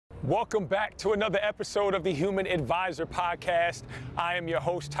Welcome back to another episode of the Human Advisor Podcast. I am your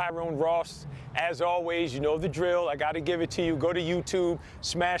host, Tyrone Ross. As always, you know the drill. I got to give it to you. Go to YouTube,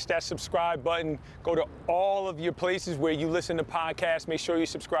 smash that subscribe button. Go to all of your places where you listen to podcasts. Make sure you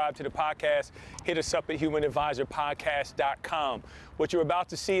subscribe to the podcast. Hit us up at humanadvisorpodcast.com. What you're about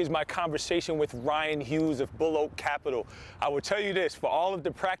to see is my conversation with Ryan Hughes of Bull Oak Capital. I will tell you this, for all of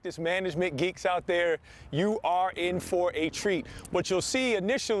the practice management geeks out there, you are in for a treat. What you'll see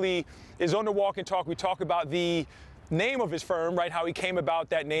initially is on the Walk and Talk, we talk about the name of his firm, right? How he came about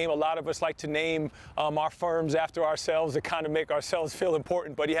that name. A lot of us like to name our firms after ourselves to kind of make ourselves feel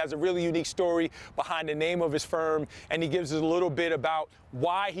important, but he has a really unique story behind the name of his firm, and he gives us a little bit about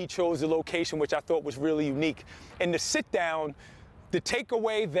why he chose the location, which I thought was really unique. And the sit down, the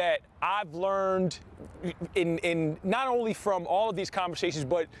takeaway that I've learned in not only from all of these conversations,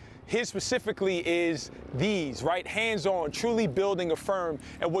 but his specifically is these, right? Hands-on, truly building a firm.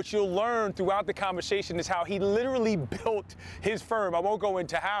 And what you'll learn throughout the conversation is how he literally built his firm. I won't go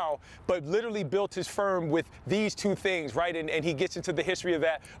into how, but literally built his firm with these two things, right? And he gets into the history of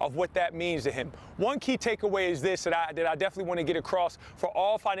that, of what that means to him. One key takeaway is this that I definitely want to get across for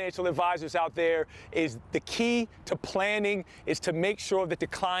all financial advisors out there is the key to planning is to make sure that the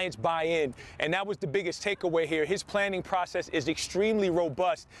clients buy in. And that was the biggest takeaway here. His planning process is extremely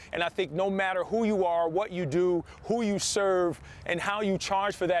robust. And I think no matter who you are, what you do, who you serve, and how you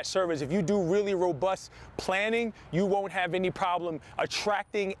charge for that service, if you do really robust planning, you won't have any problem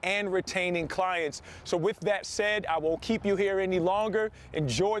attracting and retaining clients. So with that said, I won't keep you here any longer.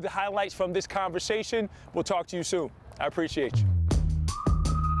 Enjoy the highlights from this conversation. We'll talk to you soon. I appreciate you.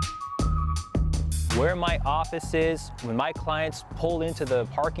 Where my office is, when my clients pull into the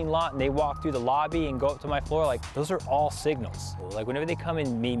parking lot and they walk through the lobby and go up to my floor, like those are all signals. Like whenever they come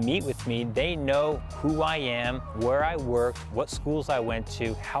and meet with me, they know who I am, where I work, what schools I went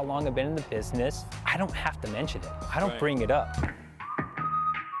to, how long I've been in the business. I don't have to mention it. I don't bring it up.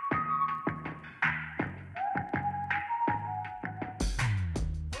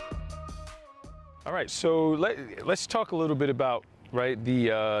 All right, so let's talk a little bit about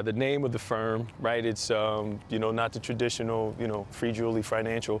the name of the firm, right? It's not the traditional, Free Julie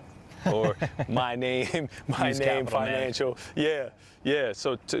Financial or my name financial. Yeah.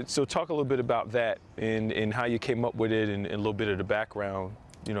 So talk a little bit about that and how you came up with it and a little bit of the background,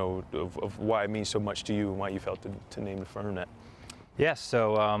 of why it means so much to you and why you felt to name the firm that. Yeah,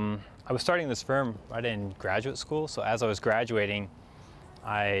 so I was starting this firm right in graduate school. So as I was graduating,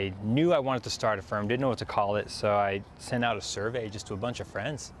 I knew I wanted to start a firm, didn't know what to call it, so I sent out a survey just to a bunch of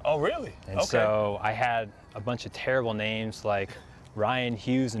friends. Oh, really? And so I had a bunch of terrible names like Ryan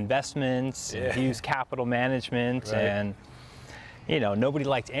Hughes Investments, and Hughes Capital Management, and nobody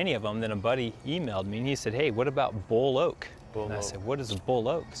liked any of them. Then a buddy emailed me and he said, "Hey, what about Bull Oak?" And I said, "What is a Bull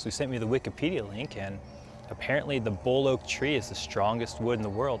Oak?" So he sent me the Wikipedia link, and apparently the Bull Oak tree is the strongest wood in the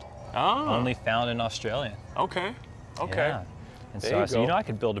world. Only found in Australia. Okay. Yeah. And so I said, I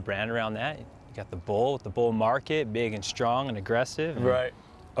could build a brand around that. You got the bull with the bull market, big and strong and aggressive. And right.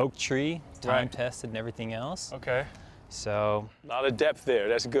 Oak tree, time tested and everything else. Okay. So a lot of depth there.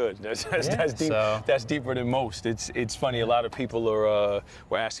 That's good. That's deep. That's deeper than most. It's funny. A lot of people were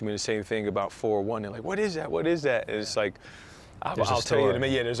asking me the same thing about 401. They're like, "What is that? What is that?" And it's like, I'll tell you in a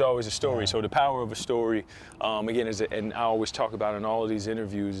minute. Yeah, there's always a story. So the power of a story, again, and I always talk about in all of these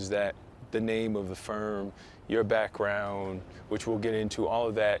interviews is that the name of the firm, your background, which we'll get into, all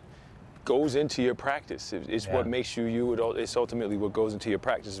of that goes into your practice. It's what makes you you. It's ultimately what goes into your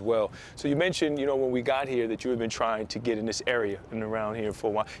practice as well. So you mentioned, when we got here that you had been trying to get in this area and around here for a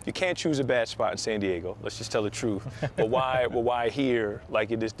while. You can't choose a bad spot in San Diego. Let's just tell the truth. But why? Well, why here?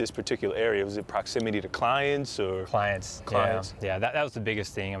 Like in this particular area? Was it proximity to clients or? Clients. Yeah, that was the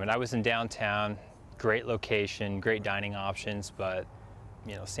biggest thing. I mean, I was in downtown, great location, great dining options, but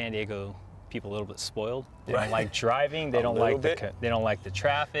San Diego, people a little bit spoiled. They don't like driving. They don't like the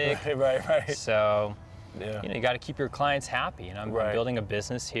traffic. Right. So, you got to keep your clients happy. And I'm building a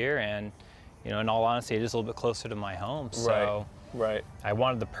business here, and in all honesty, it is a little bit closer to my home. So, I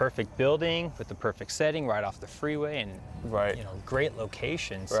wanted the perfect building with the perfect setting, right off the freeway, and great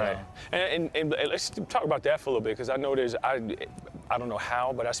location. So. And let's talk about that for a little bit, because I know I don't know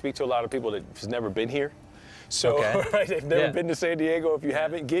how, but I speak to a lot of people that has never been here. So they've never been to San Diego. If you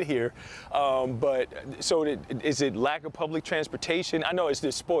haven't, get here. Is it lack of public transportation? I know it's the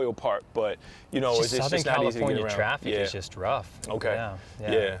spoiled part, but it's just Southern California traffic is just rough. Okay.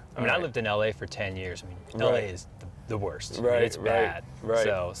 Yeah. I mean, I lived in LA for 10 years. I mean, LA is the worst. Right. It's bad.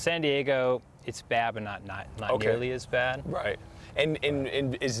 So San Diego, it's bad, but not nearly as bad. Right. And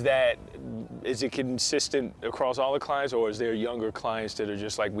is it consistent across all the clients, or is there younger clients that are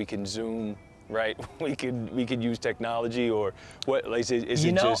just like, we can Zoom, right? We could use technology, or what? Like, is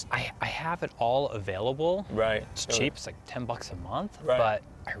it just? I have it all available. Right. It's cheap. It's like $10 a month. Right. But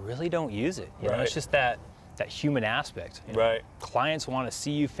I really don't use it. You know, it's just that human aspect. You know? Right. Clients want to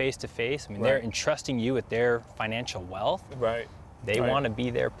see you face to face. I mean, Right. they're entrusting you with their financial wealth. Right. They want to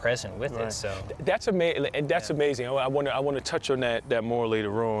be there present with it. So that's amazing, and that's amazing. I want to touch on that more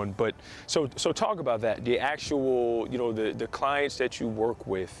later on. But so talk about that. The actual, the clients that you work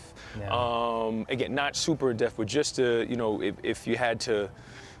with. Yeah. Again, not super in depth, but just to, if you had to,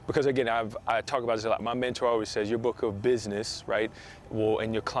 because again, I talk about this a lot. My mentor always says your book of business, right,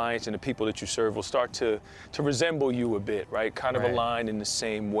 and your clients and the people that you serve will start to resemble you a bit, right? Kind of align in the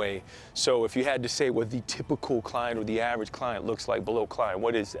same way. So if you had to say what the typical client or the average client looks like below client,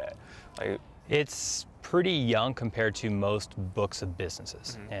 what is that? Like, it's pretty young compared to most books of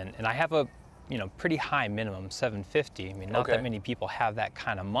businesses, and I have a pretty high minimum, $750. I mean, not that many people have that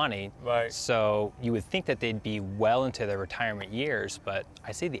kind of money. Right. So you would think that they'd be well into their retirement years, but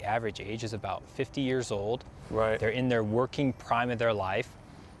I say the average age is about 50 years old. Right. They're in their working prime of their life,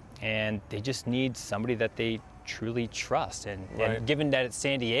 and they just need somebody that they truly trust. And given that it's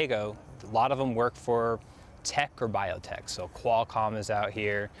San Diego, a lot of them work for tech or biotech. So Qualcomm is out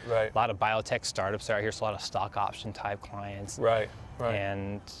here. Right. A lot of biotech startups are out here, so a lot of stock option type clients. Right. Right.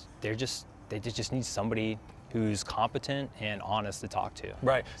 And they just need somebody who's competent and honest to talk to.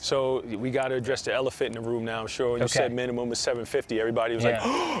 Right. So we got to address the elephant in the room now. I'm sure when you said minimum was $750, everybody was like,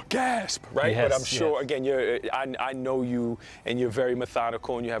 oh, gasp, right? Yes, but I'm sure, again, I know you, and you're very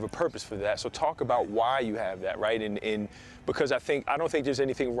methodical, and you have a purpose for that. So talk about why you have that, right? And because I don't think there's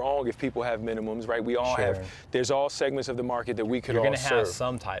anything wrong if people have minimums, right? We all have. There's all segments of the market that we could all serve. You're going to have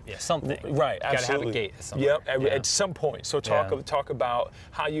some type, something. Right, you absolutely. Got to have a gate at some point. Yep, at some point. So talk about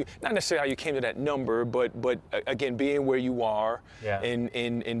how you, not necessarily how you came to that number, but again, being where you are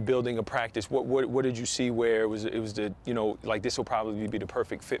in building a practice. What did you see where it was the, like, this will probably be the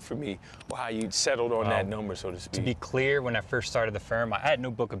perfect fit for me, or how you settled on that number, so to speak? To be clear, when I first started the firm, I had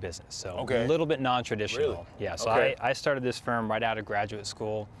no book of business, so a little bit non-traditional. Really? Yeah, so I started this firm right out of graduate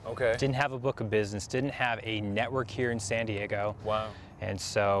school. Okay. Didn't have a book of business, didn't have a network here in San Diego. Wow. And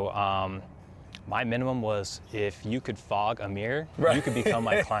so my minimum was, if you could fog a mirror, you could become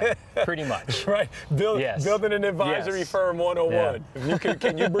my client, pretty much. Right. Building an advisory firm 101. Yeah.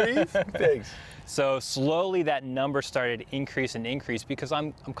 Can you breathe? Thanks. So slowly that number started to increase and increase, because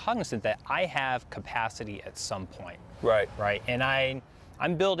I'm cognizant that I have capacity at some point. Right. Right. And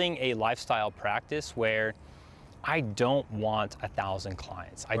I'm building a lifestyle practice where I don't want 1,000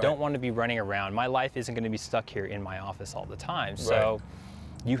 clients. I don't want to be running around. My life isn't going to be stuck here in my office all the time. So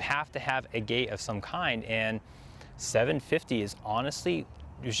you have to have a gate of some kind, and 750 is honestly,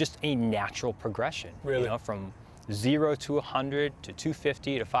 it's just a natural progression. Really? From 0 to 100 to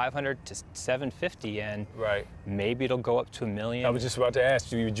 250 to 500 to 750, and maybe it'll go up to 1 million. I was just about to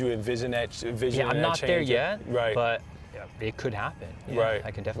ask you, would you envision that? I'm not there yet, but it could happen. Right.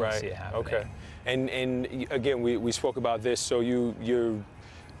 I can definitely see it happening. Okay. And again, we spoke about this. So you're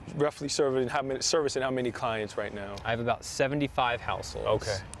roughly servicing how many clients right now? I have about 75 households.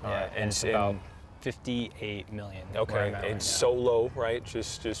 Okay. And it's about 58 million. Okay. And solo, right?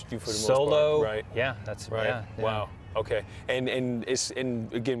 Just you for the most part. Solo. Right. Yeah. That's right. Yeah. Wow. Okay. And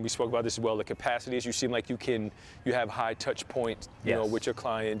again, we spoke about this as well. The capacities. You seem like you have high touch points, with your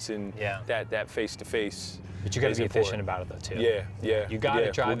clients, and that face to face. But you got to be efficient about it, though, too. Yeah. You got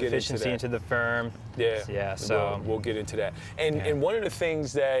to drive efficiency into the firm. Yeah. So we'll get into that. And one of the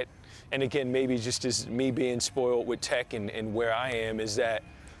things that, and again, maybe just as me being spoiled with tech and where I am, is that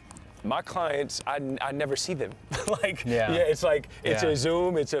my clients, I never see them. It's like, it's a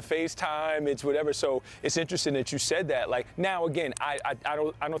Zoom, it's a FaceTime, it's whatever. So it's interesting that you said that. Like, now again, I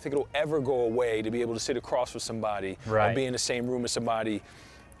don't think it'll ever go away to be able to sit across from somebody or be in the same room as somebody.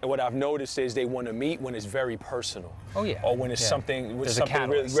 And what I've noticed is they want to meet when it's very personal. Oh yeah. Or when it's something, there's a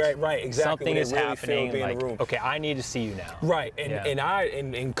catalyst. Really, right, exactly. Something is really happening. Like, in the room. Okay, I need to see you now. Right,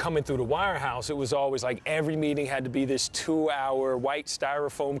 and coming through the Wirehouse, it was always like every meeting had to be this 2-hour white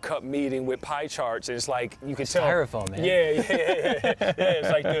styrofoam cup meeting with pie charts. And it's like you can tell. Styrofoam, man. Yeah. It's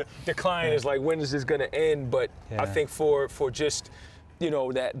like the client is like, when is this going to end? But I think for just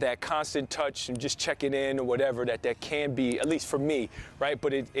that constant touch and just checking in or whatever, that can be, at least for me, right?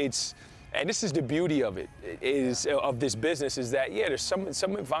 But it's, and this is the beauty of it, of this business, is that, there's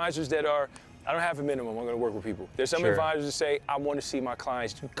some advisors that are I don't have a minimum. I'm going to work with people. There's some advisors that say, I want to see my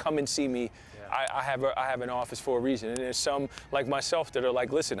clients. Come and see me. Yeah. I have an office for a reason. And there's some like myself that are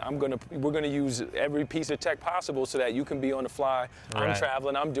like, listen, we're going to use every piece of tech possible so that you can be on the fly. Right. I'm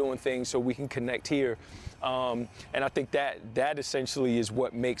traveling. I'm doing things so we can connect here. And I think that essentially is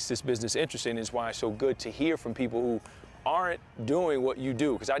what makes this business interesting. Is why it's so good to hear from people who aren't doing what you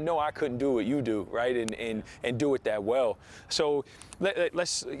do, because I know I couldn't do what you do, right, and do it that well. So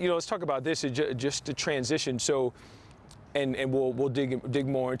let's talk about this just to transition. So, and we'll dig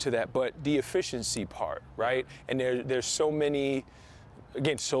more into that. But the efficiency part, right? And there's so many.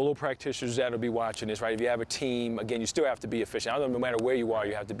 Again, solo practitioners that'll be watching this, right? If you have a team, again, you still have to be efficient. I don't know, no matter where you are,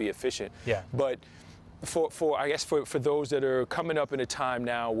 you have to be efficient. Yeah. But I guess for those that are coming up in a time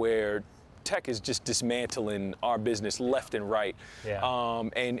now where tech is just dismantling our business left and right. Yeah.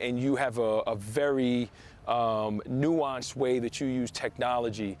 And you have a very nuanced way that you use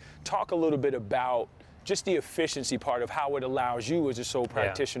technology. Talk a little bit about just the efficiency part of how it allows you as a sole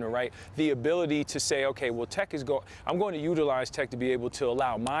practitioner, right? The ability to say, okay, well, I'm going to utilize tech to be able to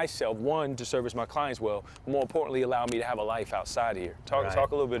allow myself, one, to service my clients well, but more importantly, allow me to have a life outside of here. Talk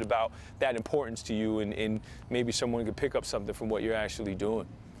a little bit about that importance to you, and maybe someone could pick up something from what you're actually doing.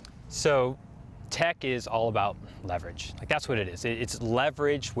 So tech is all about leverage. Like, that's what it is. It's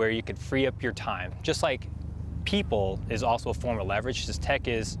leverage where you could free up your time. Just like people is also a form of leverage, just tech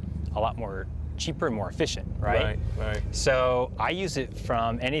is a lot more cheaper and more efficient, right? Right. So I use it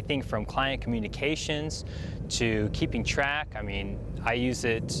from anything from client communications to keeping track. I mean, I use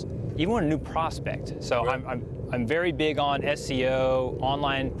it even when a new prospect. So I'm very big on SEO,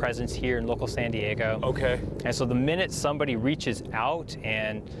 online presence here in local San Diego. Okay. And so the minute somebody reaches out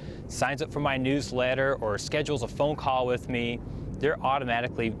and signs up for my newsletter or schedules a phone call with me, they're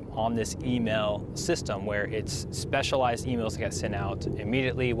automatically on this email system where it's specialized emails that get sent out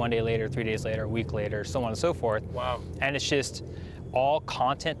immediately, 1 day later, 3 days later, a week later, so on and so forth. Wow. And it's just all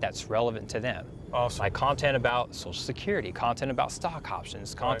content that's relevant to them. Awesome. Like content about Social Security, content about stock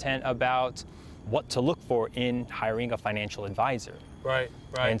options, content about what to look for in hiring a financial advisor. Right.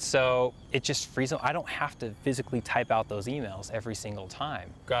 And so it just frees them. I don't have to physically type out those emails every single time.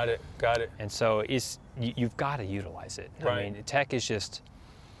 Got it. And so you've got to utilize it. Right. I mean, tech is just,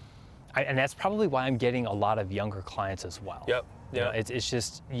 and that's probably why I'm getting a lot of younger clients as well. Yep. You know, it's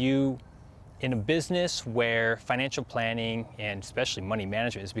just you, in a business where financial planning and especially money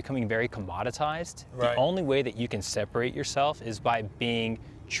management is becoming very commoditized, the only way that you can separate yourself is by being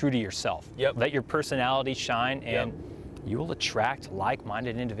true to yourself. Yep. Let your personality shine, and you will attract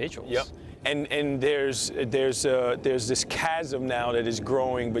like-minded individuals. Yep. And there's this chasm now that is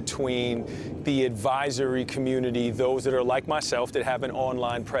growing between the advisory community, those that are like myself that have an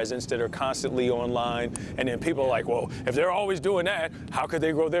online presence, that are constantly online, and then people are like, well, if they're always doing that, how could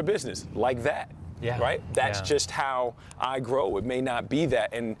they grow their business? Like that. Yeah. Right? That's just how I grow. It may not be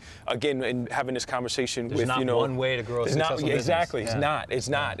that. And again, in having this conversation with, not one way to grow a successful business. Exactly. It's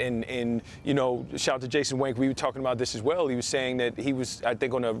not. And shout out to Jason Wank. We were talking about this as well. He was saying that I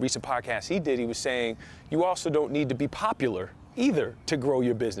think on a recent podcast he was saying, you also don't need to be popular either to grow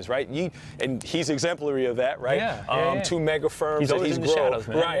your business, right? And he's exemplary of that, right? 2 mega firms that he's grown. Shadows,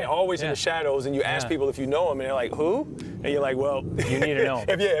 man. Always in the shadows. And you ask people if you know him, and they're like, who? And you're like, well, you need to know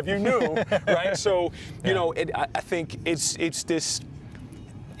him. if you knew, right? So, I think it's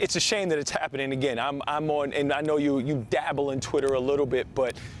a shame that it's happening. Again, I'm on, and I know you dabble in Twitter a little bit,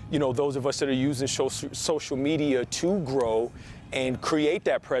 but those of us that are using social media to grow and create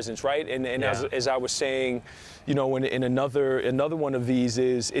that presence, right? And as I was saying, in another one of these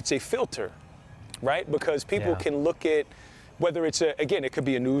it's a filter, right? Because people can look at whether it's it could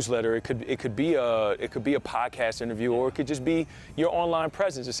be a newsletter, it could be a podcast interview, or it could just be your online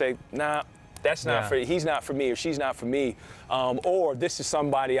presence and say, nah, he's not for me, or she's not for me, or this is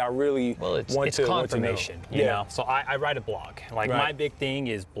somebody I really want to know. It's confirmation, you know. So I write a blog. My big thing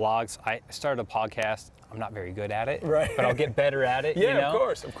is blogs. I started a podcast. I'm not very good at it, but I'll get better at it. Of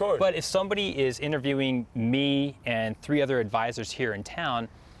course. But if somebody is interviewing me and 3 other advisors here in town,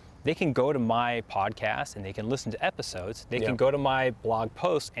 they can go to my podcast and they can listen to episodes. They can go to my blog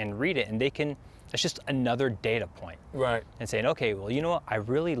post and read it, and it's just another data point. Right. And saying, okay, well, you know what? I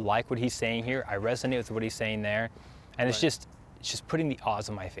really like what he's saying here. I resonate with what he's saying there. And it's just putting the odds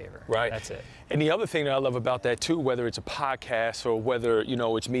in my favor. Right. That's it. And the other thing that I love about that too, whether it's a podcast or whether,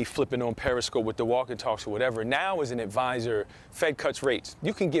 it's me flipping on Periscope with the walk and talks or whatever, now as an advisor, Fed cuts rates.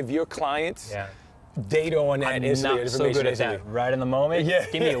 You can give your clients data on that. I'm not so good at that right in the moment.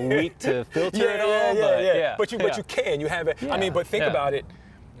 Give me a week to filter it all. But you can. You have it. I mean, but think about it.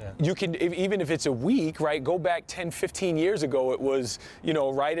 you can, even if it's a week, right, go back 10, 15 years ago, it was, you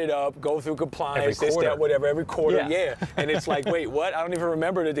know, write it up, go through compliance, this, that, whatever, every quarter, and it's like, wait, what? I don't even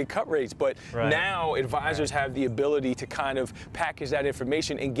remember the cut rates. But now advisors have the ability to kind of package that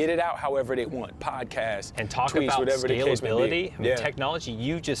information and get it out however they want, podcasts, and talk tweets, about whatever the case may be. scalability. I mean, technology,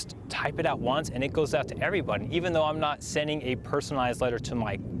 you just type it out once and it goes out to everybody. Even though I'm not sending a personalized letter to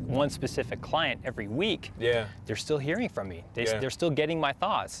my one specific client every week, they're still hearing from me. They're still getting my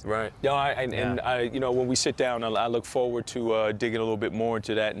thoughts. Right. No, I, you know, when we sit down, I look forward to digging a little bit more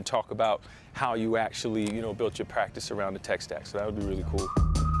into that and talk about how you actually, you know, built your practice around the tech stack. So that would be really cool.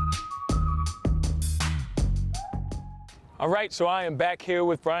 All right, so I am back here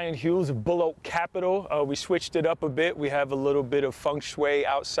with Brian Hughes of Bull Oak Capital. We switched it up a bit. We have a little bit of feng shui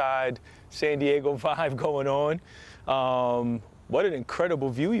outside San Diego vibe going on. What an incredible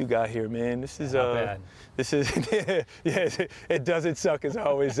view you got here, man. This is this is it doesn't suck, as I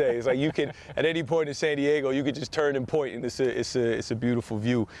always say. It's like you can at any point in San Diego, you could just turn and point, and it's a beautiful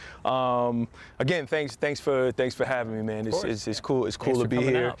view. Again, thanks for having me, man. It's cool. It's cool to be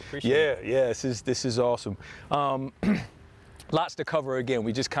here. This is awesome. Lots to cover. Again,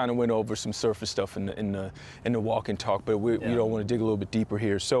 we just kind of went over some surface stuff in the walk and talk, but we don't want to dig a little bit deeper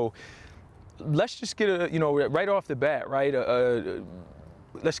here. So let's just get you know, right off the bat, right?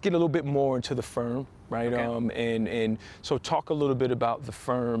 Let's get a little bit more into the firm, right? And so talk a little bit about the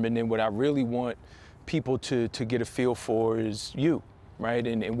firm, and then what I really want people to get a feel for is you, right?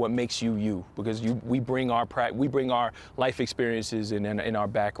 And what makes you you, because we bring our life experiences and our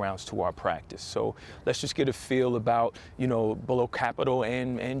backgrounds to our practice. So let's just get a feel about, you know, Bull Oak Capital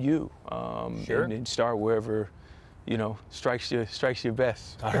and you. And start wherever, you know, strikes you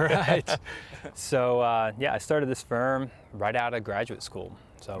best. All right. So I started this firm right out of graduate school.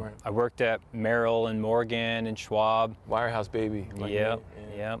 So I worked at Merrill and Morgan and Schwab. Wirehouse baby.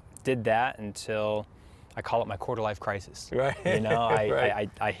 Yeah. Did that until I call it my quarter-life crisis. Right. You know,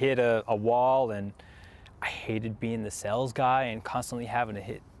 I hit a wall, and I hated being the sales guy and constantly having to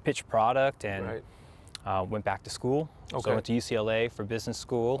pitch product, and went back to school. So I went to UCLA for business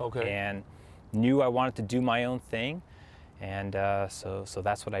school and knew I wanted to do my own thing, and so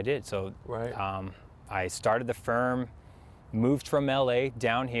that's what I did. So I started the firm, moved from LA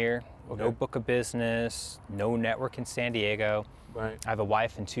down here, no book of business, no network in San Diego. I have a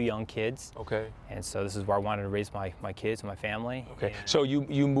wife and 2 young kids. And so this is where I wanted to raise my kids and my family. So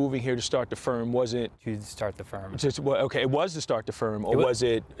you moving here to start the firm wasn't to start the firm. Just it was to start the firm, or was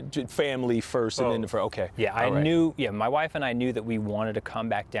it family first and then the firm? Yeah, I knew. Yeah, my wife and I knew that we wanted to come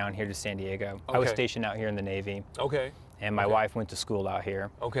back down here to San Diego. I was stationed out here in the Navy. And my wife went to school out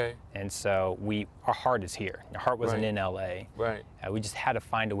here. And so our heart is here. Our heart wasn't in LA. We just had to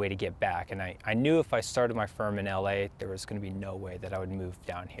find a way to get back. And I knew if I started my firm in LA, there was going to be no way that I would move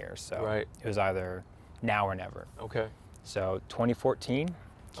down here. So it was either now or never. So 2014,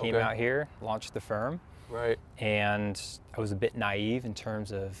 came out here, launched the firm. And I was a bit naive in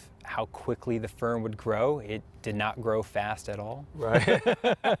terms of how quickly the firm would grow. It did not grow fast at all.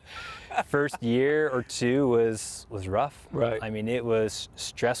 First year or two was rough. I mean,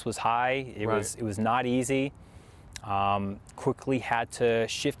 stress was high. It was not easy. Quickly had to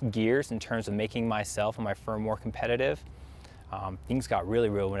shift gears in terms of making myself and my firm more competitive. Things got really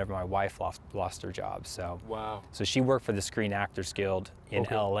real whenever my wife lost her job. So so she worked for the Screen Actors Guild in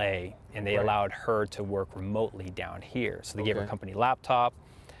LA, and they allowed her to work remotely down here. So they gave her a company laptop,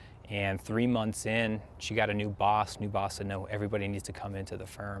 and 3 months in, she got a new boss. New boss said, no, everybody needs to come into the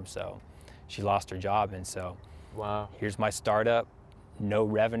firm. So she lost her job, and so here's my startup. No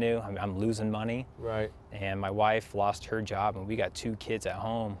revenue. I'm losing money. And my wife lost her job, and we got 2 kids at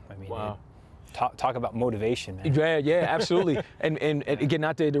home. I mean, talk about motivation, man. Yeah, absolutely. and again,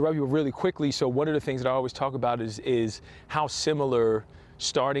 not to interrupt you really quickly. So one of the things that I always talk about is how similar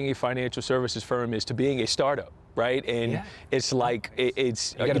starting a financial services firm is to being a startup. And it's like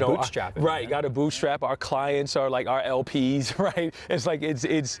it's you got to bootstrap it. You got to bootstrap. Our clients are like our LPs, It's like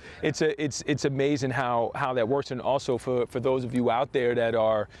it's amazing how that works. And also for those of you out there that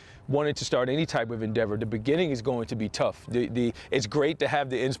are wanting to start any type of endeavor, the beginning is going to be tough. It's great to have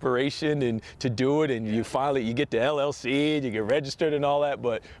the inspiration and to do it, and you get the LLC and you get registered and all that.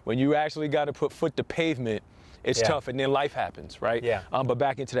 But when you actually got to put foot to pavement, it's tough, and then life happens, right? But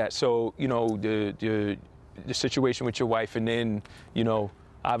back into that. So you know the situation with your wife, and then, you know,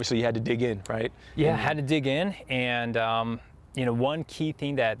 obviously you had to dig in, right? I had to dig in, and you know, one key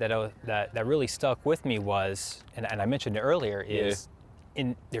thing that really stuck with me was, and I mentioned it earlier, is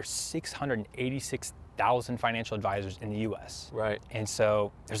there's 686,000 financial advisors in the U.S. And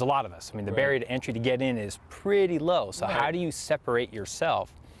so there's a lot of us. I mean, the barrier to entry to get in is pretty low. So how do you separate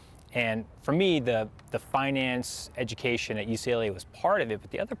yourself? And for me, the finance education at UCLA was part of it,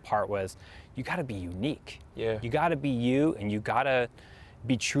 but the other part was you got to be unique. Yeah. You got to be you, and you got to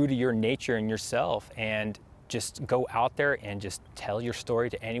be true to your nature and yourself, and just go out there and just tell your story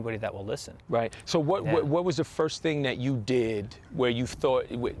to anybody that will listen. Right. So what was the first thing that you did where you thought,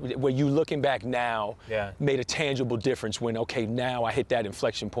 where you looking back now, made a tangible difference when, okay, now I hit that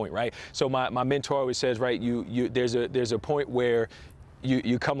inflection point, right? So my mentor always says, right, there's a point where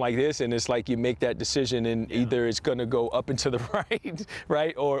you come like this, and it's like you make that decision, and either it's going to go up and to the right,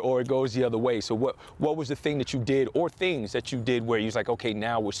 right, or it goes the other way. So what was the thing that you did, or things that you did, where you was like, okay,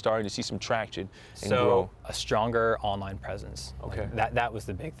 now we're starting to see some traction and grow? A stronger online presence. Okay. Like that was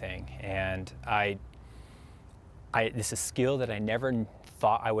the big thing, and this is a skill that I never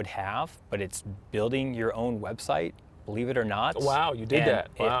thought I would have, but it's building your own website. Believe it or not. Wow, you did that.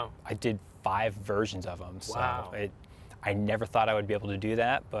 Wow. I did 5 versions of them. Wow. So I never thought I would be able to do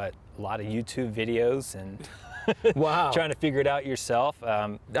that, but a lot of YouTube videos and wow, trying to figure it out yourself.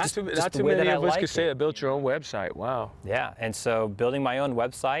 Not too many of us could say I built your own website. Wow. Yeah, and so building my own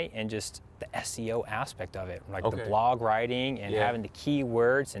website and just the SEO aspect of it, like the blog writing and having the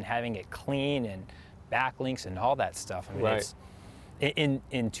keywords and having it clean and backlinks and all that stuff. I mean, it's,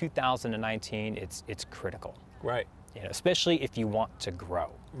 in 2019, it's critical. Right. You know, especially if you want to grow.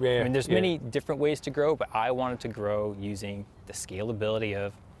 Yeah, I mean, there's many different ways to grow, but I wanted to grow using the scalability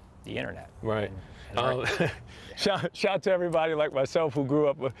of the internet. Right. Shout out to everybody like myself who grew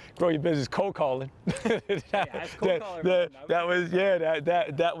up with Grow Your Business cold calling. That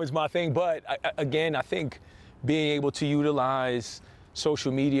was my thing. But again, I think being able to utilize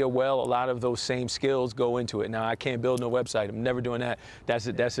social media well, a lot of those same skills go into it. Now, I can't build no website. I'm never doing that. That's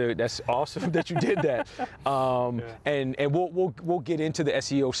awesome that you did that. And we'll get into the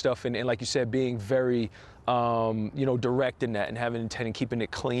SEO stuff, and like you said, being very direct in that, and having intent and keeping it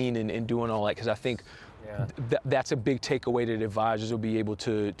clean and doing all that, because I think that's a big takeaway that advisors will be able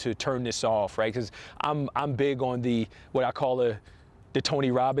to turn this off, right? Because I'm big on what I call the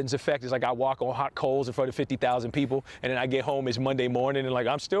Tony Robbins effect. Is like I walk on hot coals in front of 50,000 people, and then I get home, it's Monday morning, and like,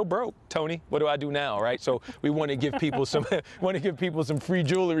 I'm still broke, Tony. What do I do now, right? So we want to give people some free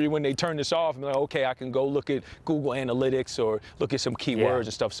jewelry when they turn this off, and like, okay, I can go look at Google Analytics or look at some keywords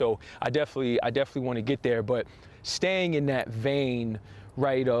and stuff. So I definitely want to get there, but staying in that vein,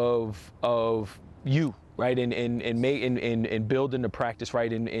 right, of you, right, and building the practice,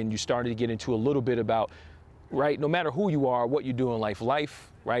 right, and you started to get into a little bit about, right, no matter who you are, what you do in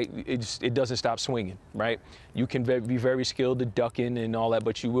life, right, it doesn't stop swinging, right? You can be very skilled at ducking and all that,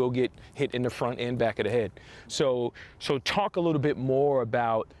 but you will get hit in the front and back of the head. So talk a little bit more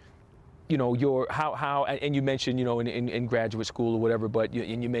about, your how and you mentioned, in graduate school or whatever, but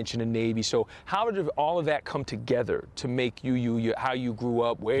you mentioned the Navy. So how did all of that come together to make you how you grew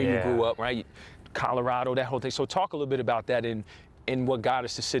up, where you grew up, right? Colorado, that whole thing. So talk a little bit about that and what got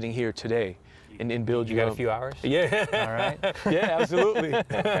us to sitting here today. And build you got a few hours? Yeah. All right. Yeah, absolutely.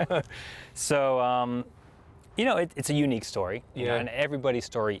 So, it's a unique story. And everybody's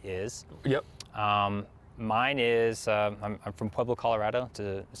story is. Yep. Mine is, I'm from Pueblo, Colorado.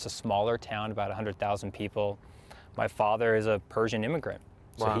 It's a smaller town, about 100,000 people. My father is a Persian immigrant.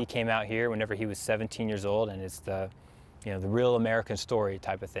 So he came out here whenever he was 17 years old, and it's the real American story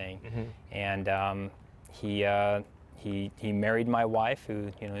type of thing. And he married my wife,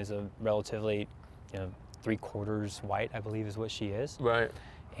 who is a relatively 3/4 white, I believe is what she is. Right.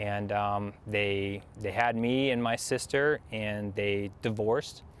 And they had me and my sister, and they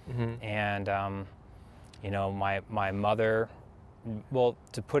divorced. And my mother, well,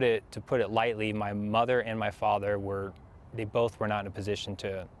 to put it lightly, my mother and my father they both were not in a position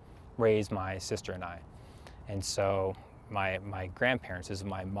to raise my sister and I. And so my grandparents, this is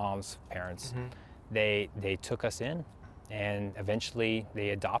my mom's parents, they took us in, and eventually they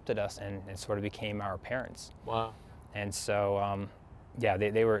adopted us and sort of became our parents. Wow. And so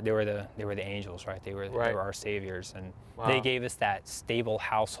they were the angels, right? They were our saviors, and they gave us that stable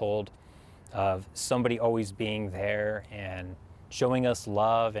household of somebody always being there and showing us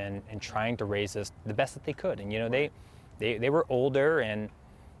love and trying to raise us the best that they could. And they were older, and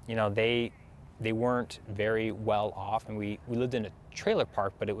they weren't very well off, and we lived in a trailer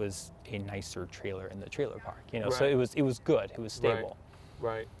park, but it was a nicer trailer in the trailer park, so it was good, it was stable.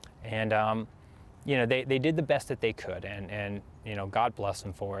 Right. And they did the best that they could, and God bless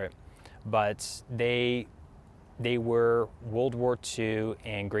them for it. But they were World War II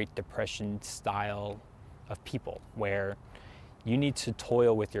and Great Depression style of people, where you need to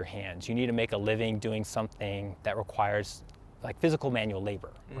toil with your hands. You need to make a living doing something that requires like physical manual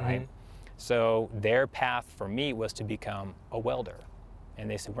labor, right? So their path for me was to become a welder. and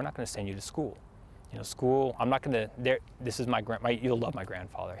they said, we're not going to send you to school. You know, school, I'm not going to, this is you'll love my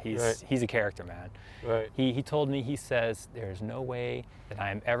grandfather. He's a character, man. Right. He told me, he says, there's no way that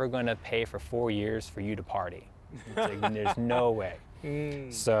I'm ever going to pay for 4 years for you to party. He's like, there's no way.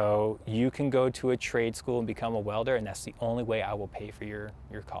 So you can go to a trade school and become a welder, and that's the only way I will pay for your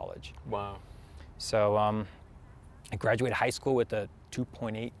college. Wow. So I graduated high school with a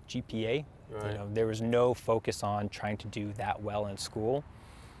 2.8 GPA. Right. You know, there was no focus on trying to do that well in school.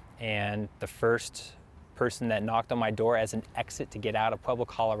 And the first person that knocked on my door as an exit to get out of Pueblo,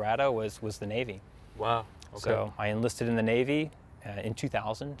 Colorado was the Navy. Wow. Okay. So I enlisted in the Navy in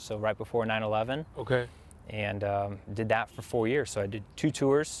 2000, so right before 9/11. Okay. And did that for 4 years. So I did 2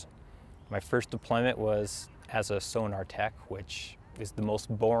 tours. My first deployment was as a sonar tech, which is the most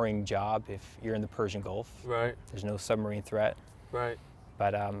boring job if you're in the Persian Gulf. Right. There's no submarine threat. Right.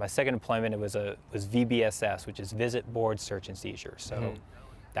 But my second deployment, it was VBSS, which is Visit, Board, Search, and Seizure. So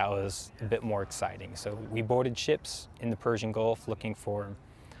that was a bit more exciting. So we boarded ships in the Persian Gulf looking for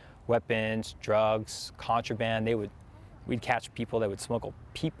weapons, drugs, contraband. We'd catch people that would smuggle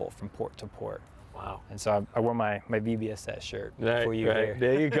people from port to port. Wow. And so I wore my VBSS shirt for you right. here.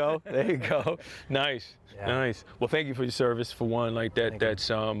 There you go. There you go. Nice. Yeah. Nice. Well, thank you for your service, for one. Like that.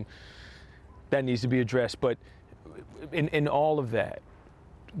 That needs to be addressed. But in all of that,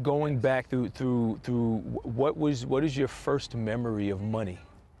 going back through what is your first memory of money?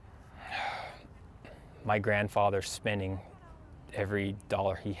 My grandfather spending every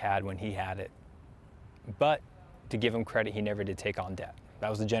dollar he had when he had it. But to give him credit, he never did take on debt. That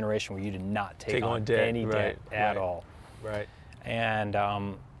was the generation where you did not take on debt, any debt at all. Right. And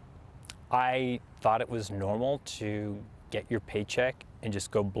I thought it was normal to get your paycheck and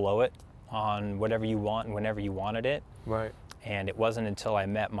just go blow it on whatever you want and whenever you wanted it. Right. And it wasn't until I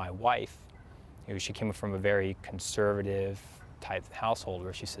met my wife, she came from a very conservative type household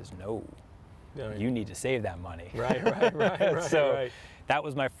where she says, no, you need to save that money. Right. So that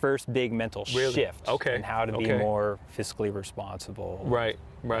was my first big mental shift in how to be more fiscally responsible. Right.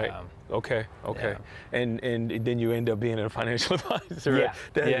 Okay. Yeah. And then you end up being a financial advisor.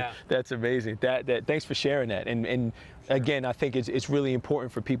 Yeah. That's amazing. That thanks for sharing that. And again, I think it's really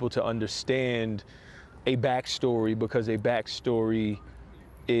important for people to understand a backstory, because a backstory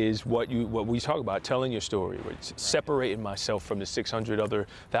is what we talk about, telling your story, separating myself from the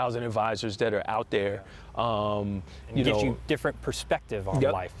 1,000 advisors that are out there. And gives you different perspective on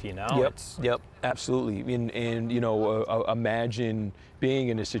life, you know? Yep, absolutely. And imagine being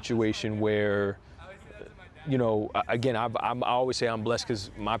in a situation where, again, I always say I'm blessed because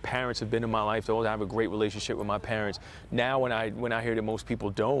my parents have been in my life. I have a great relationship with my parents. Now, when I hear that most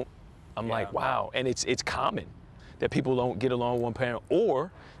people don't, I'm like, wow. And it's common that people don't get along with one parent,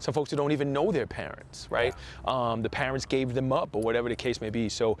 or some folks that don't even know their parents, right? The parents gave them up, or whatever the case may be.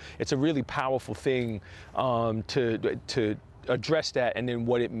 So it's a really powerful thing to address that, and then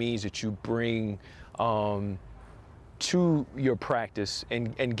what it means that you bring to your practice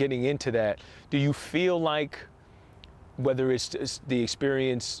and getting into that. Do you feel like, whether it's the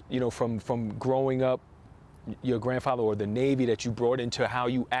experience, from growing up, your grandfather, or the Navy, that you brought into how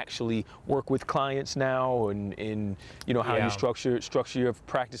you actually work with clients now, and how you structure your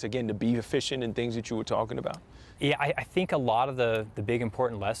practice, again, to be efficient and things that you were talking about? Yeah, I think a lot of the big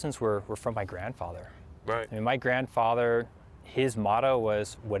important lessons were from my grandfather. Right. I mean, my grandfather, his motto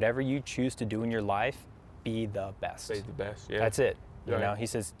was, whatever you choose to do in your life, be the best. Be the best, yeah. That's it. You know, he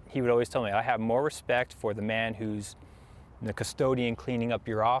says, he would always tell me, I have more respect for the man who's the custodian cleaning up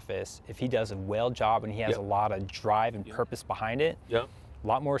your office if he does a well job and he has a lot of drive and purpose behind it. A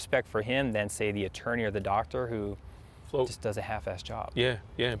lot more respect for him than, say, the attorney or the doctor who just does a half-assed job.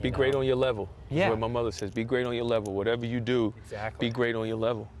 Be great on your level. Yeah. What my mother says, be great on your level. Whatever you do, be great on your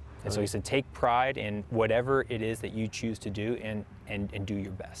level. And so he said, take pride in whatever it is that you choose to do, and do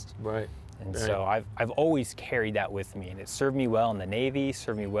your best. Right. And so I've always carried that with me, and it served me well in the Navy,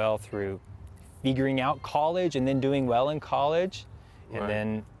 served me well through figuring out college and then doing well in college, and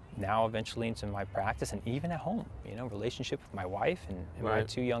then now eventually into my practice, and even at home, relationship with my wife and my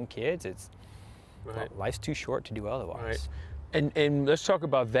 2 young kids. It's life's too short to do otherwise. And let's talk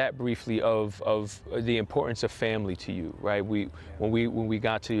about that briefly, of the importance of family to you, right? When we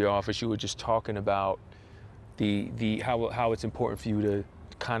got to your office, you were just talking about how it's important for you to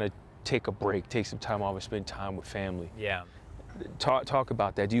kind of take a break, take some time off, and spend time with family. Yeah. Talk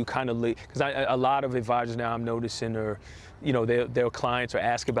about that. Do you kind of, because a lot of advisors now I'm noticing are, their clients are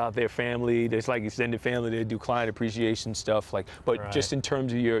ask about their family. There's like extended family. They do client appreciation stuff, but just in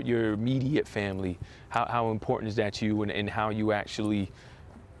terms of your immediate family, how important is that to you, and how you actually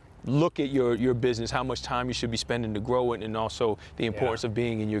look at your business, how much time you should be spending to grow it, and also the importance of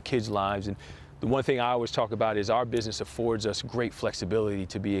being in your kids' lives. And the one thing I always talk about is our business affords us great flexibility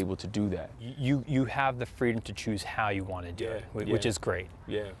to be able to do that. You have the freedom to choose how you want to do it, which is great.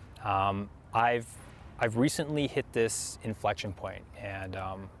 Yeah. I've recently hit this inflection point, and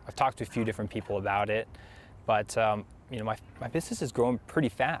I've talked to a few different people about it, but you know, my business is growing pretty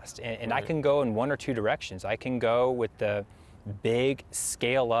fast, and I can go in one or two directions. I can go with the big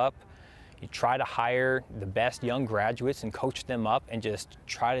scale up. You try to hire the best young graduates and coach them up and just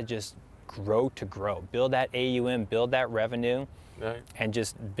try to just grow to grow, build that AUM, build that revenue, and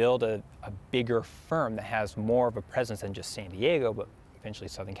just build a bigger firm that has more of a presence than just San Diego, but eventually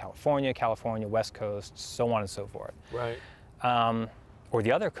Southern California, West Coast, so on and so forth. Right. Or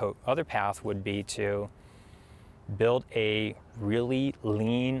the other path would be to build a really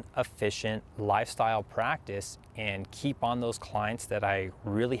lean, efficient lifestyle practice and keep on those clients that I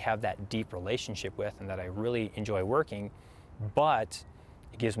really have that deep relationship with and that I really enjoy working, but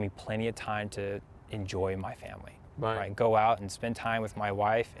it gives me plenty of time to enjoy my family. Right. Go out and spend time with my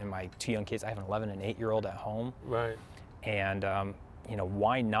wife and my two young kids. I have an 11 and 8-year-old at home. Right. And you know,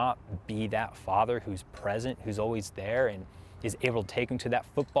 why not be that father who's present, who's always there, and is able to take them to that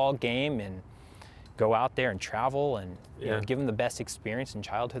football game and go out there and travel and you know, give them the best experience in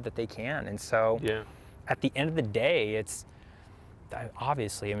childhood that they can. And so at the end of the day, it's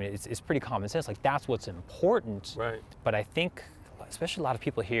obviously, I mean, it's pretty common sense. Like, that's what's important. Right. But I think, especially a lot of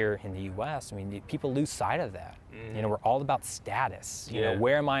people here in the U.S., I mean, people lose sight of that. You know, we're all about status. You know,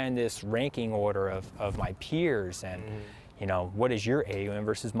 where am I in this ranking order of my peers? And, you know, what is your AUM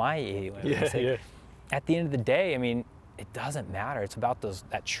versus my AUM? At the end of the day, I mean, it doesn't matter. It's about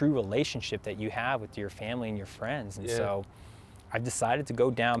that true relationship that you have with your family and your friends. And so I've decided to go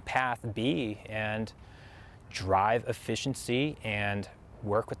down path B and drive efficiency and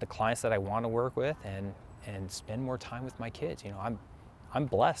work with the clients that I want to work with and spend more time with my kids. You know, I'm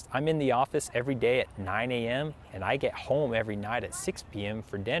blessed. I'm in the office every day at 9 a.m. and I get home every night at 6 p.m.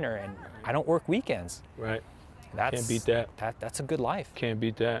 for dinner, and I don't work weekends. Right. Can't beat that. That's a good life. Can't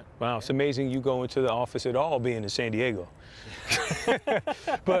beat that. Wow, it's amazing you go into the office at all being in San Diego.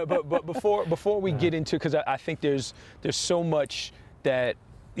 but before we get into, because I think there's so much that,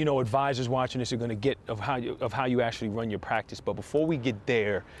 you know, advisors watching this are going to get of how you actually run your practice. But before we get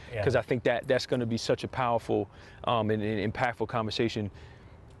there, because I think that's going to be such a powerful and impactful conversation,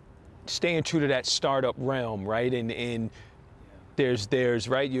 staying true to that startup realm, right? And there's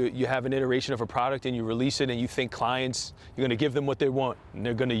right, you have an iteration of a product and you release it and you think clients, you're going to give them what they want and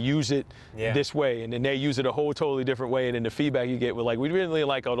they're going to use it this way, and then they use it a whole totally different way, and then the feedback you get, we're like, we really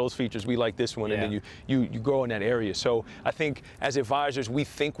like all those features, we like this one, and then you grow in that area. So I think as advisors, we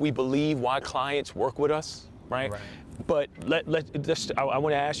believe why clients work with us, right? But I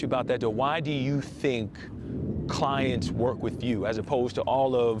want to ask you about that though. Why do you think clients work with you as opposed to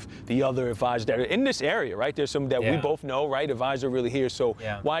all of the other advisors that are in this area, right? There's some that we both know, right? Advisor really here. So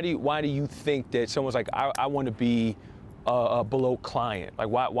why do you think that someone's like, I want to be a below client? Like,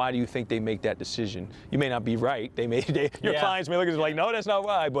 why do you think they make that decision? You may not be right. Your clients may look at it like, no, that's not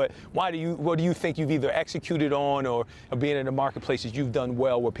why. But what do you think you've either executed on or being in the marketplaces you've done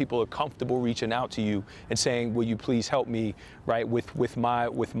well, where people are comfortable reaching out to you and saying, will you please help me, right, with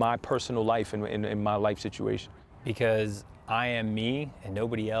my personal life and my life situation? Because I am me and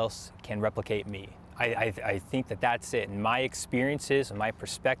nobody else can replicate me. I think that's it. And my experiences and my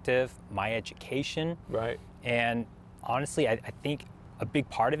perspective, my education. Right. And honestly, I think a big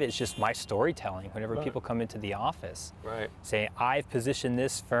part of it is just my storytelling. Whenever people come into the office, saying, I've positioned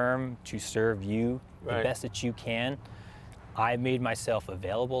this firm to serve you the best that you can. I made myself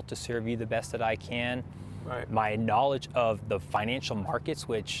available to serve you the best that I can. My knowledge of the financial markets,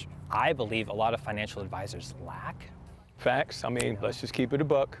 which I believe a lot of financial advisors lack. Facts. I mean, let's just keep it a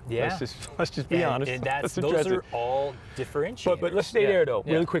buck. Let's just be honest. And those are all differentiators. But let's stay there though,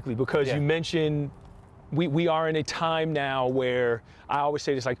 really quickly, because you mentioned we are in a time now where I always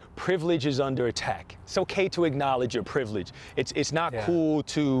say this, like, privilege is under attack. It's okay to acknowledge your privilege. It's not cool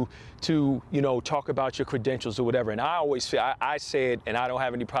to you know, talk about your credentials or whatever. And I always say, I say it, and I don't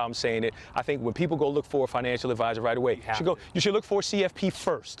have any problem saying it. I think when people go look for a financial advisor right away, you should look for a CFP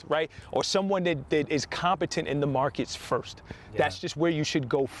first, right? Or someone that is competent in the markets first. That's just where you should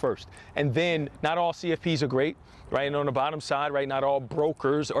go first. And then, not all CFPs are great, right? And on the bottom side, right, not all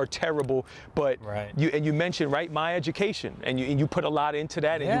brokers are terrible, but you mentioned, right, my education, and you put a lot into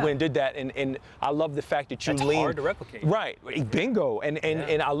that, and you went and did that, and I love the fact that you leaned. That's hard to replicate. Right, bingo,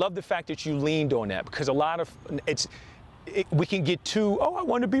 and I love the fact that you leaned on that, because a lot of we can get too, oh, I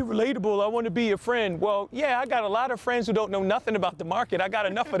want to be relatable, I want to be a friend. Well, yeah, I got a lot of friends who don't know nothing about the market. I got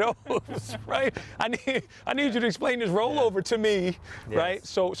enough of those, right? I need you to explain this rollover to me, right?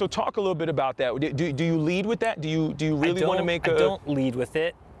 So talk a little bit about that. Do you lead with that? Do you really want to make a... I don't lead with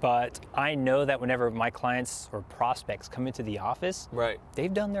it, but I know that whenever my clients or prospects come into the office,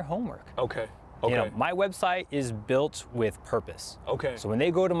 they've done their homework. Okay. You know, my website is built with purpose. Okay. So when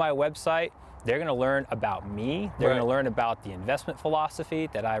they go to my website, they're going to learn about me. They're going to learn about the investment philosophy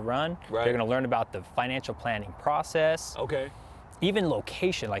that I run. They're going to learn about the financial planning process. Okay. Even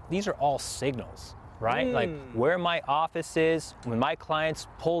location, like these are all signals, right? Like where my office is, when my clients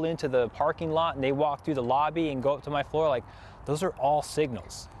pull into the parking lot and they walk through the lobby and go up to my floor, like those are all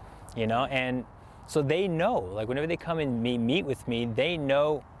signals, you know? And so they know, like whenever they come and meet with me, they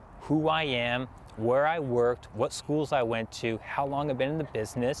know who I am, where I worked, what schools I went to, how long I've been in the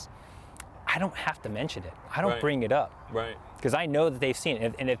business. I don't have to mention it. I don't bring it up. Right. Because I know that they've seen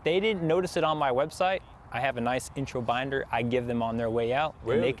it. And if they didn't notice it on my website, I have a nice intro binder I give them on their way out,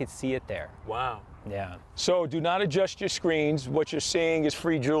 and they could see it there. Wow. Yeah. So do not adjust your screens. What you're seeing is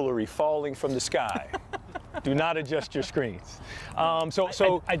free jewelry falling from the sky. Do not adjust your screens. I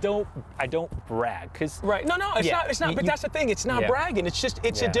don't brag, because no, it's not. But that's the thing. It's not bragging. It's just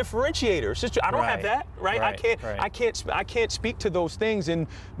a differentiator. It's just, I don't have that, right? I can't speak to those things, and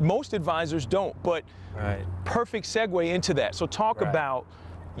most advisors don't. But perfect segue into that. So talk about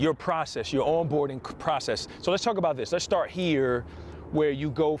your process, your onboarding process. So let's talk about this. Let's start here, where you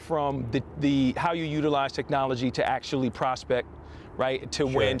go from the how you utilize technology to actually prospect, right, to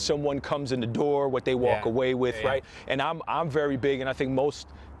when someone comes in the door, what they walk away with, right? And I'm very big, and I think most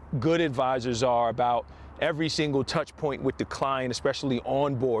good advisors are, about every single touch point with the client, especially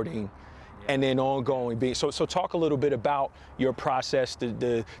onboarding, and then ongoing. So talk a little bit about your process,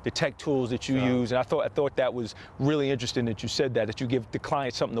 the tech tools that you use. And I thought that was really interesting that you said that you give the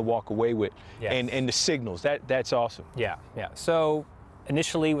client something to walk away with, and the signals. That's awesome. Yeah. So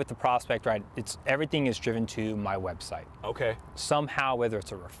initially with the prospect, right, everything is driven to my website. Okay. Somehow, whether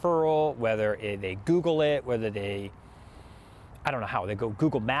it's a referral, whether they Google it, whether I don't know how, they go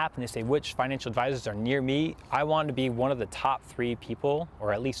Google Map and they say which financial advisors are near me. I want to be one of the top 3 people,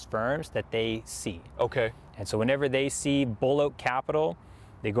 or at least firms, that they see. Okay. And so whenever they see Bull Oak Capital,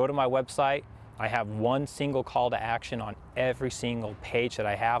 they go to my website. I have one single call to action on every single page that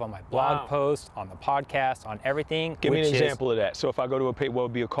I have on my blog post, on the podcast, on everything. Give me an example of that. So if I go to a page, what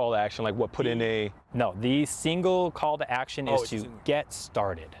would be a call to action? Like what, put in a... No, the single call to action is to get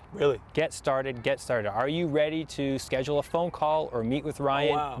started. Really? Get started, get started. Are you ready to schedule a phone call or meet with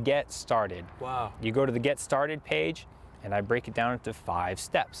Ryan? Oh, wow. Get started. Wow. You go to the Get Started page, and I break it down into 5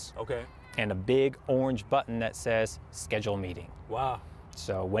 steps. Okay. And a big orange button that says Schedule Meeting. Wow.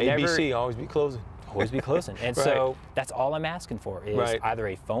 So whenever... ABC, always be closing. Always be closing. And so that's all I'm asking for is either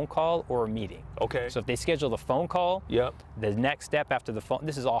a phone call or a meeting. Okay. So if they schedule the phone call, the next step after the phone,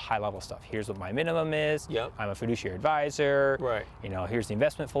 this is all high level stuff. Here's what my minimum is. I'm a fiduciary advisor. You know, here's the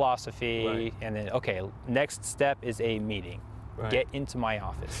investment philosophy. And then, okay, next step is a meeting. Get into my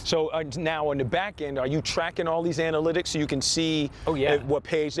office. So now on the back end, are you tracking all these analytics so you can see what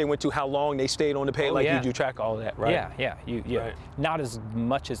page they went to, how long they stayed on the page? You do track all that, right? Yeah. Not as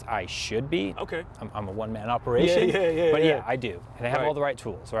much as I should be. Okay. I'm a one-man operation. But yeah, I do. And I have all the right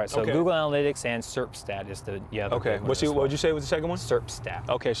tools, right? So Google Analytics and SERPstat is the other. Okay. What would you say was the second one? SERPstat.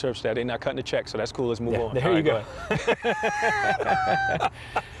 Okay, SERPstat. They're not cutting the check, so that's cool. Let's move on. There you go.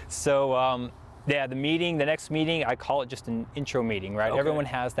 So, yeah, the next meeting, I call it just an intro meeting, right? Everyone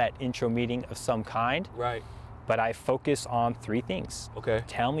has that intro meeting of some kind. Right. But I focus on 3 things. Okay.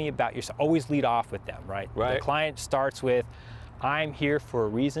 Tell me about yourself. Always lead off with them, right? The client starts with, I'm here for a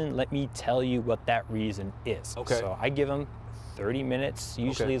reason. Let me tell you what that reason is. Okay. So I give them 30 minutes,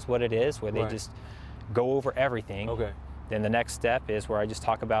 usually is what it is, where they just go over everything. Okay. Then the next step is where I just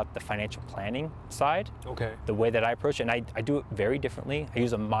talk about the financial planning side. Okay. The way that I approach it, and I do it very differently. I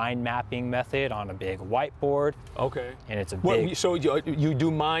use a mind mapping method on a big whiteboard. Okay. And it's a big... So you do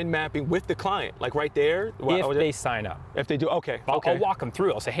mind mapping with the client, like right there? If they sign up. If they do, okay. I'll walk them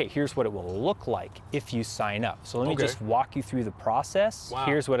through. I'll say, hey, here's what it will look like if you sign up. So let me just walk you through the process. Wow.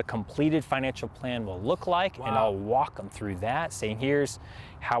 Here's what a completed financial plan will look like, and I'll walk them through that, saying here's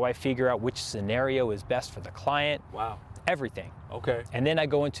how I figure out which scenario is best for the client. Wow. Everything. Okay. And then I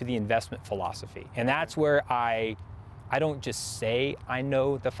go into the investment philosophy. And that's where I don't just say I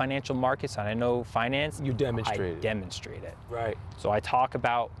know the financial markets and I know finance. You demonstrate it. I demonstrate it. Right. So I talk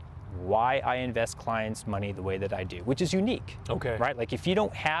about why I invest clients' money the way that I do, which is unique. Okay. Right? Like if you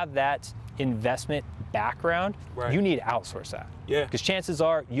don't have that investment background, you need to outsource that. Yeah. Because chances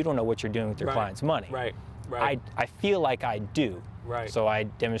are you don't know what you're doing with your clients' money. Right. I feel like I do. Right. So I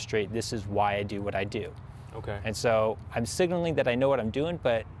demonstrate this is why I do what I do. Okay. And so I'm signaling that I know what I'm doing,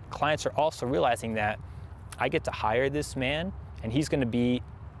 but clients are also realizing that I get to hire this man and he's going to be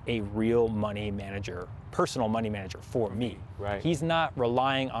a real money manager, personal money manager for me. Right. He's not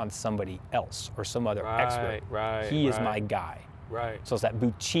relying on somebody else or some other expert. Right. He is my guy. Right. So it's that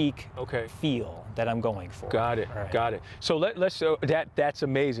boutique feel that I'm going for. Got it. Right. Got it. So let's that's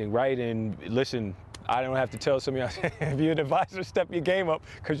amazing, right? And listen, I don't have to tell some of y'all, if you're an advisor, step your game up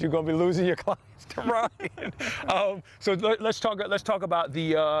because you're going to be losing your clients to Ryan. So let's talk about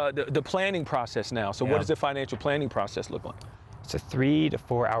the planning process now. So what does the financial planning process look like? It's a 3 to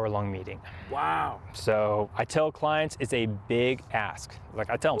 4 hour long meeting. Wow. So I tell clients it's a big ask.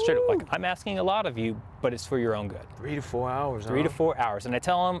 Like I tell them straight up, like I'm asking a lot of you, but it's for your own good. 3 to 4 hours. 3 to 4 hours. And I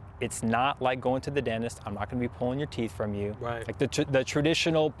tell them it's not like going to the dentist. I'm not going to be pulling your teeth from you. Right. Like the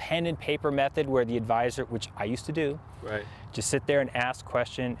traditional pen and paper method where the advisor, which I used to do, just sit there and ask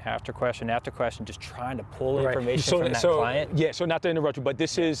question after question after question, just trying to pull information from that client. Yeah, so not to interrupt you, but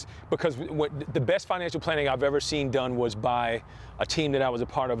this is because the best financial planning I've ever seen done was by a team that I was a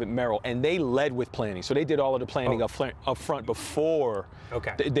part of at Merrill, and they led with planning. So they did all of the planning up front before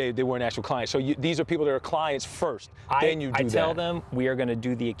they were an actual client. So these are people that are clients first, then you do that. I tell them we are going to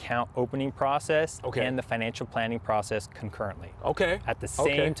do the account opening process and the financial planning process concurrently. Okay. At the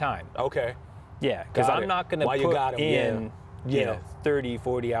same time. Okay. Yeah, because I'm not going to put in, you know, 30,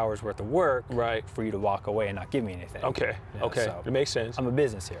 40 hours worth of work for you to walk away and not give me anything. Okay, so it makes sense. I'm a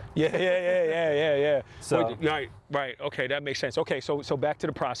business here. Yeah. So, right, okay, that makes sense. Okay, so back to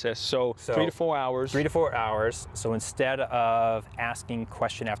the process. So 3 to 4 hours. 3 to 4 hours. So instead of asking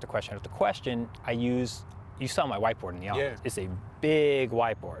question after question after question, you saw my whiteboard in the office. It's a big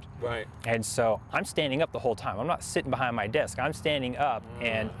whiteboard. Right. And so I'm standing up the whole time. I'm not sitting behind my desk. I'm standing up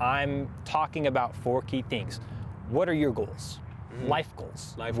and I'm talking about 4 key things. What are your goals? Life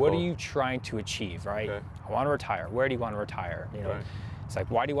goals. What are you trying to achieve, right? I want to retire. Where do you want to retire? You know, it's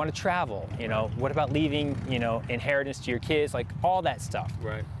like, why do you want to travel? You know, what about leaving, you know, inheritance to your kids? Like all that stuff.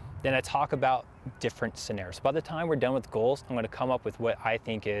 Right. Then I talk about different scenarios. By the time we're done with goals, I'm going to come up with what I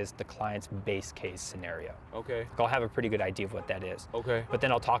think is the client's base case scenario. Okay. I'll have a pretty good idea of what that is. Okay. But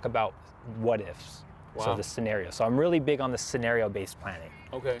then I'll talk about what ifs. Wow. So the scenario. So I'm really big on the scenario-based planning.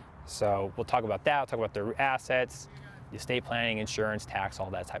 Okay. So we'll talk about that. We'll talk about the assets, the estate planning, insurance, tax,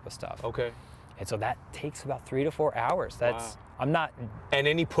 all that type of stuff. Okay. And so that takes about 3 to 4 hours. That's I'm not. And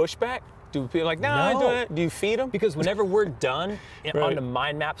any pushback? Do people like, nah, I do it? Do you feed them? Because whenever we're done on the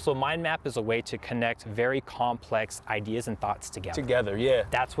mind map, so mind map is a way to connect very complex ideas and thoughts together. Yeah.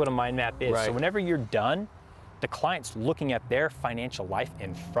 That's what a mind map is. So whenever you're done, the client's looking at their financial life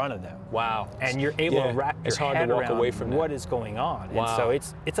in front of them. Wow. And you're able to wrap your head to walk around away from what is going on. Wow. And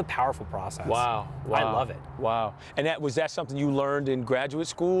so it's a powerful process. Wow. I love it. Wow. And was that something you learned in graduate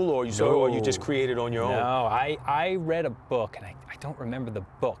school, or you just created on your own? No, I read a book, and I don't remember the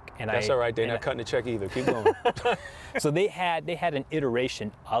book. And that's all right. They're not cutting the check either. Keep going. So they had an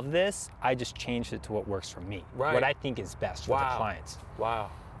iteration of this. I just changed it to what works for me. What I think is best for the clients. Wow.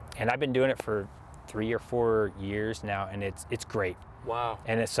 And I've been doing it for 3 or 4 years now, and it's great. Wow.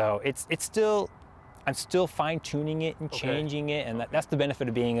 And so it's still, I'm still fine tuning it and changing it, and that's the benefit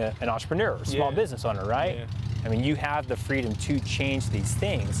of being an entrepreneur, a small business owner, right? Yeah. I mean, you have the freedom to change these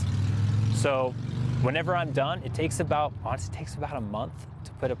things. So whenever I'm done, it takes about a month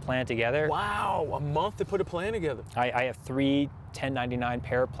to put a plan together. Wow, a month to put a plan together. I have 3 1099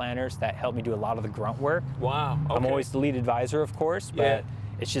 pair planners that help me do a lot of the grunt work. Wow. Okay. I'm always the lead advisor, of course, but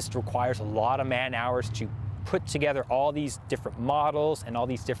it just requires a lot of man hours to put together all these different models and all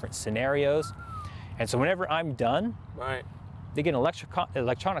these different scenarios. And so whenever I'm done, they get an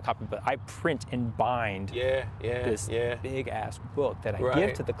electronic copy, but I print and bind this big ass book that I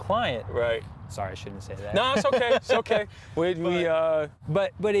give to the client. Right. Sorry, I shouldn't say that. No, it's okay. It's okay.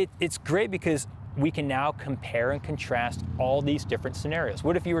 But it's great because we can now compare and contrast all these different scenarios.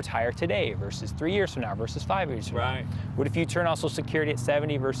 What if you retire today versus 3 years from now versus 5 years from now? What if you turn on Social Security at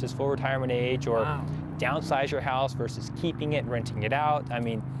 70 versus full retirement age, or downsize your house versus keeping it and renting it out? I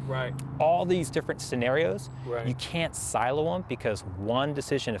mean, all these different scenarios, you can't silo them because one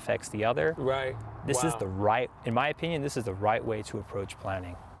decision affects the other. This is in my opinion, this is the right way to approach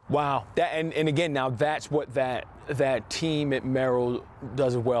planning. Wow. And again, now that's what that team at Merrill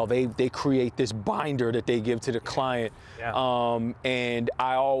does well. They create this binder that they give to the client. And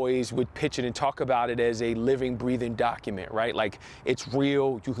I always would pitch it and talk about it as a living, breathing document, right? Like, it's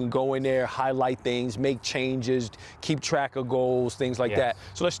real. You can go in there, highlight things, make changes, keep track of goals, things like that.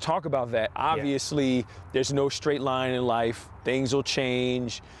 So let's talk about that. Obviously, there's no straight line in life. Things will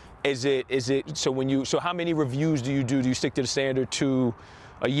change. Is it so how many reviews do you do? Do you stick to the standard 2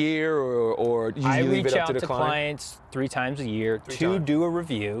 a year, or you leave it up to the client? I reach out to clients 3 times a year to do a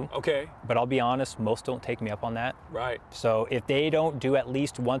review. Okay. But I'll be honest, most don't take me up on that. Right. So if they don't do at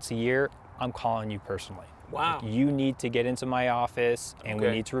least once a year, I'm calling you personally. Wow. Like, you need to get into my office and we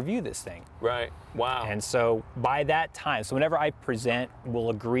need to review this thing. Right. Wow. And so by that time, so whenever I present, we'll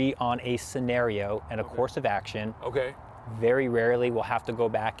agree on a scenario and a course of action. Okay. Very rarely we'll have to go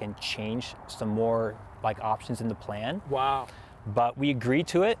back and change some more like options in the plan. Wow. But we agree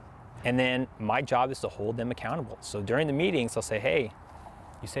to it, and then my job is to hold them accountable. So during the meetings, I'll say, hey,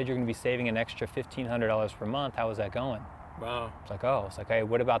 you said you're going to be saving an extra $1,500 per month. How is that going? Wow. It's like, hey,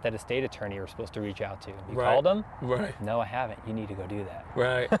 what about that estate attorney you were supposed to reach out to? You called them? Right. No, I haven't. You need to go do that.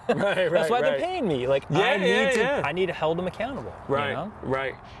 Right. That's why they're paying me. Like, I need to hold them accountable. Right. You know?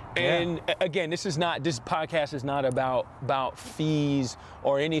 Right. And again, this podcast is not about fees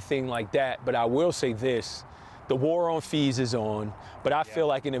or anything like that. But I will say this: the war on fees is on. But I feel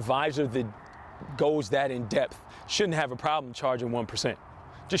like an advisor that goes that in depth shouldn't have a problem charging 1%.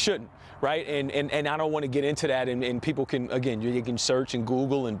 Just shouldn't. Right, and I don't want to get into that, and people can, again, you can search and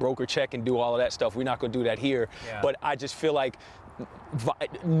Google and broker check and do all of that stuff. We're not going to do that here, but I just feel like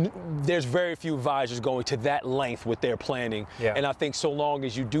there's very few advisors going to that length with their planning, and I think so long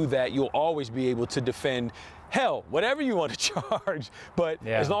as you do that, you'll always be able to defend, hell, whatever you want to charge, but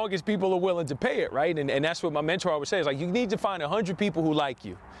as long as people are willing to pay it, right? And that's what my mentor always says, like, you need to find 100 people who like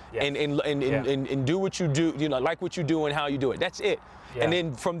you, and do what you do, you know, like what you do and how you do it. That's it. And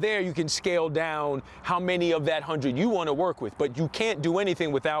then from there, you can scale down how many of that 100 you want to work with. But you can't do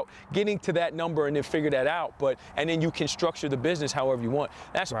anything without getting to that number and then figure that out. And then you can structure the business however you want.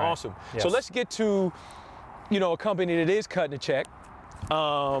 That's awesome. So let's get to, you know, a company that is cutting a check.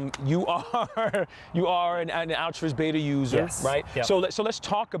 You are an altruist beta user, right? So let's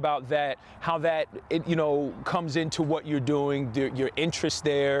talk about that, how that you know, comes into what you're doing, your interest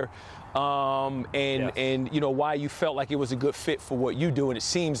there. And you know, why you felt like it was a good fit for what you do. And it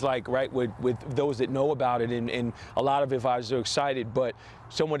seems like, right, with those that know about it, and a lot of advisors are excited, but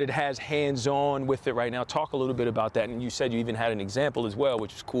someone that has hands-on with it right now, talk a little bit about that. And you said you even had an example as well,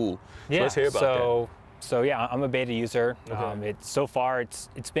 which is cool. So let's hear about that. So yeah, I'm a beta user. So far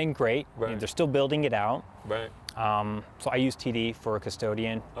it's been great. You know, they're still building it out. So I use TD for a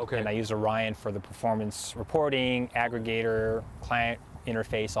custodian, and I use Orion for the performance reporting, aggregator, client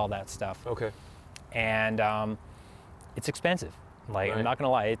interface, all that stuff. And it's expensive. Like, I'm not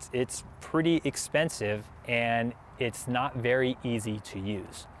gonna lie, it's pretty expensive, and it's not very easy to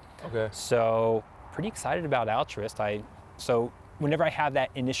use. So pretty excited about Altruist. So whenever I have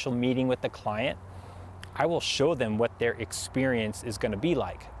that initial meeting with the client, I will show them what their experience is going to be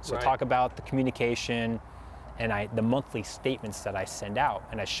like. So talk about the communication and the monthly statements that I send out,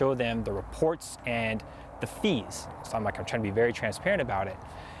 and I show them the reports and the fees. So I'm trying to be very transparent about it.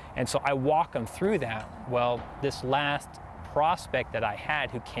 And so I walk them through that. Well, this last prospect that I had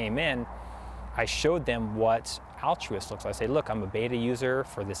who came in, I showed them what Altruist looks like. I say, look, I'm a beta user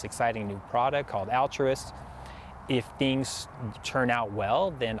for this exciting new product called Altruist. If things turn out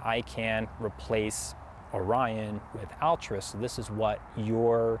well, then I can replace Orion with Altruist. So this is what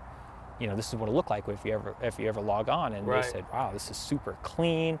this is what it looked like if you ever log on. And they said, wow, this is super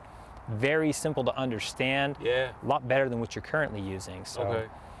clean, very simple to understand. A lot better than what you're currently using. So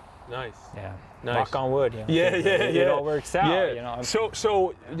nice. Knock on wood. You know, it all works out. You know.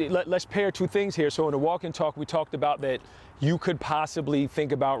 So let's pair two things here. So in the walk and talk, we talked about that you could possibly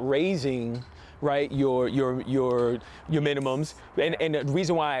think about raising, right, your minimums, and the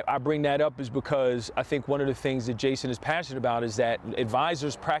reason why I bring that up is because I think one of the things that Jason is passionate about is that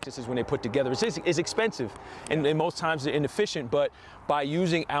advisors' practices, when they put together, is expensive, and most times they're inefficient. But by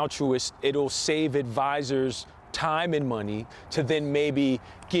using Altruist, it'll save advisors time and money to then maybe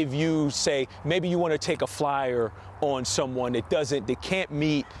give you, say, maybe you want to take a flyer on someone that can't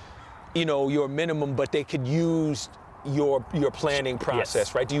meet, you know, your minimum, but they could use your planning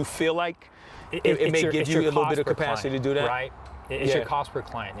process, right? Do you feel like it may give you a little bit of capacity to do that? Right. It's your cost per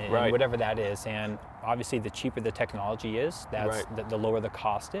client, and whatever that is. And obviously, the cheaper the technology is, the lower the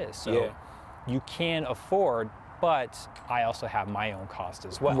cost is. So you can afford, but I also have my own cost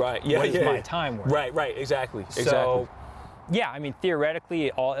as well. What is my time worth? Right, exactly. So, yeah, I mean,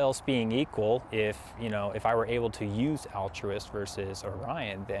 theoretically, all else being equal, if I were able to use Altruist versus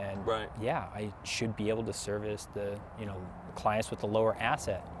Orion, then yeah, I should be able to service the clients with the lower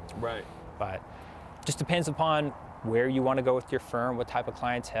asset. But just depends upon where you want to go with your firm, what type of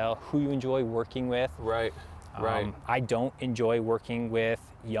clientele, who you enjoy working with. I don't enjoy working with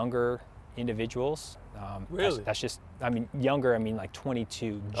younger individuals. Really? That's just, I mean, younger, I mean like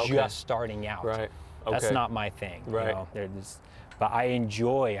 22, just starting out. Right. Okay. That's not my thing. Right. You know, but I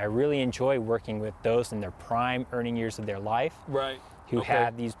really enjoy working with those in their prime earning years of their life. Right. Who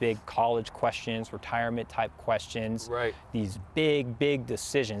have these big college questions, retirement type questions. Right. These big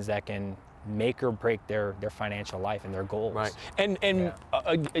decisions that can make or break their financial life and their goals. Right. And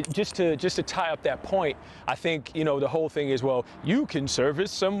just to tie up that point, I think, you know, the whole thing is, well, you can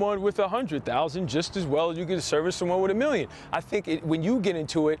service someone with 100,000 just as well as you can service someone with $1 million. I think when you get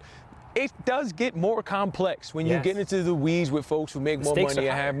into it, it does get more complex when you get into the weeds with folks who make more money and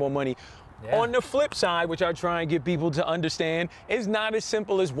have more money. Yeah. On the flip side, which I try and get people to understand, is not as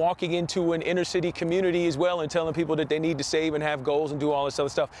simple as walking into an inner city community as well and telling people that they need to save and have goals and do all this other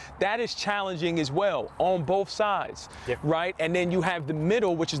stuff. That is challenging as well on both sides, right? And then you have the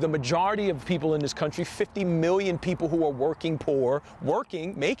middle, which is the majority of people in this country, 50 million people who are working poor,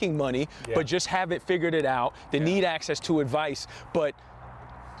 making money, but just haven't figured it out. They need access to advice. But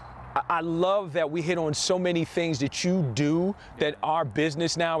I love that we hit on so many things that you do that our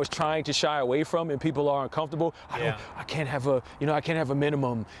business now is trying to shy away from, and people are uncomfortable. I can't have a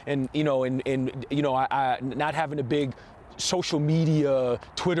minimum, and I not having a big social media,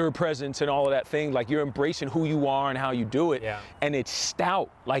 Twitter presence and all of that thing. Like, you're embracing who you are and how you do it, and it's stout.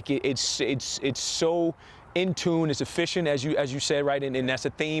 Like it's so in tune, it's efficient, as you said, right? And that's a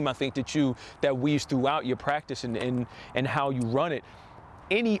theme I think that weaves throughout your practice and how you run it.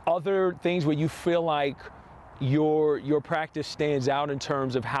 Any other things where you feel like your practice stands out in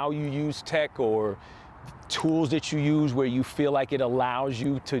terms of how you use tech or tools that you use where you feel like it allows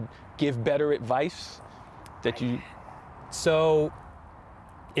you to give better advice that you? So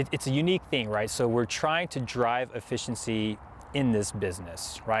it's a unique thing, right? So we're trying to drive efficiency in this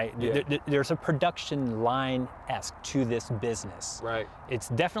business, right? There's a production line-esque to this business. Right. It's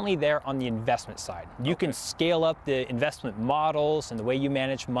definitely there on the investment side. You can scale up the investment models and the way you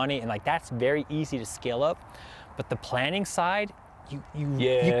manage money, and like that's very easy to scale up. But the planning side, you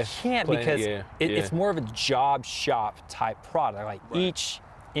can't because it's more of a job shop type product. Like each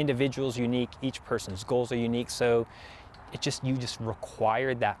individual's unique, each person's goals are unique. So you just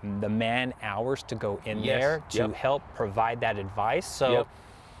require the man hours to go in there to help provide that advice. So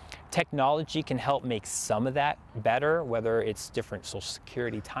technology can help make some of that better, whether it's different Social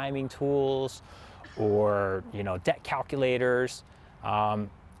Security timing tools or, you know, debt calculators.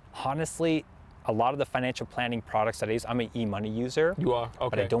 Honestly, a lot of the financial planning products that I use, I'm an e-money user. You are? Okay.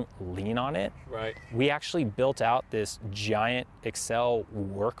 But I don't lean on it. Right. We actually built out this giant Excel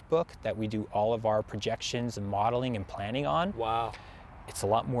workbook that we do all of our projections and modeling and planning on. Wow. It's a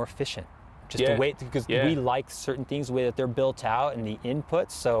lot more efficient. Just the way, because we like certain things, the way that they're built out and the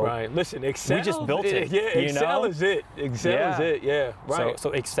inputs. So listen, Excel. We just built it. Excel is it. Excel is it. Yeah. Right.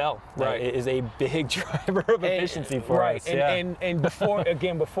 So Excel is a big driver of efficiency for us. And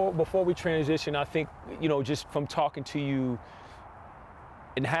before we transition, I think, you know, just from talking to you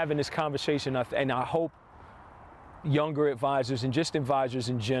and having this conversation, and I hope younger advisors and just advisors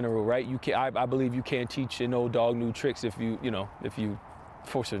in general, right? I believe you can't teach an old dog new tricks if you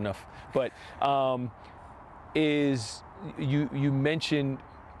force it enough. But you mentioned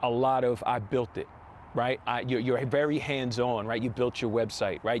a lot of I built it, right? You're very hands-on, right? You built your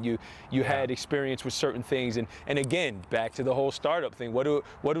website, right? You had experience with certain things, and again, back to the whole startup thing. What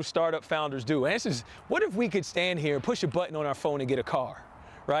do startup founders do? And this is, what if we could stand here and push a button on our phone and get a car?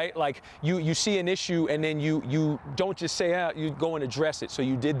 Right? Like you see an issue and then you don't just say out, you go and address it. So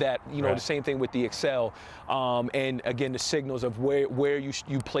you did that, you know, the same thing with the Excel, and again, the signals of where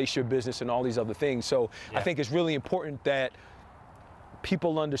you place your business and all these other things. So I think it's really important that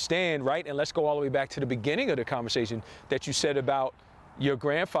people understand, right? And let's go all the way back to the beginning of the conversation that you said about your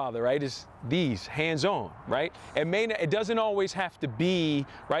grandfather, right? Is these hands-on, right? It doesn't always have to be,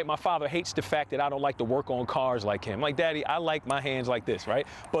 right? My father hates the fact that I don't like to work on cars like him. Like, Daddy, I like my hands like this, right?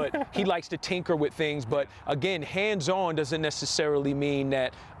 But he likes to tinker with things. But again, hands-on doesn't necessarily mean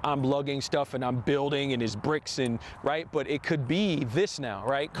that I'm lugging stuff and I'm building and it's bricks and, right? But it could be this now,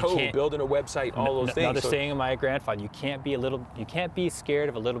 right? Code, building a website, all those things. Another saying of my grandfather, you can't be scared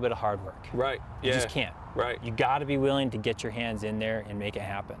of a little bit of hard work. Right. You just can't. Right. You got to be willing to get your hands in there and make it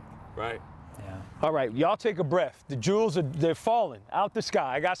happen. Right. Yeah. All right, y'all take a breath. The jewels they're falling out the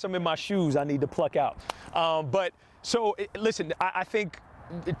sky. I got some in my shoes I need to pluck out. Listen, I think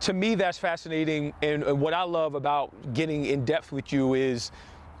to me that's fascinating, and what I love about getting in depth with you is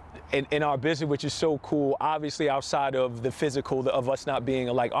in our business, which is so cool, obviously outside of the physical, of us not being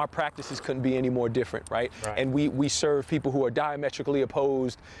alike, our practices couldn't be any more different, right? And we serve people who are diametrically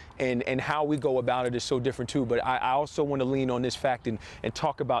opposed, and how we go about it is so different too. But I also want to lean on this fact and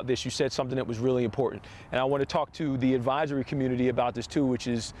talk about this. You said something that was really important. And I want to talk to the advisory community about this too, which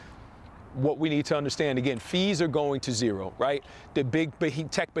is what we need to understand. Again, fees are going to zero, right? The big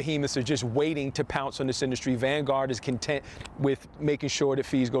tech behemoths are just waiting to pounce on this industry. Vanguard is content with making sure that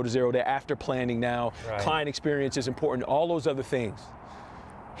fees go to zero. They're after planning now. Client experience is important, all those other things.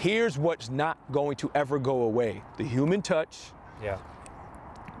 Here's what's not going to ever go away: the human touch.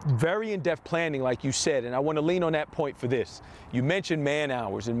 Very in-depth planning, like you said, and I want to lean on that point for this. You mentioned man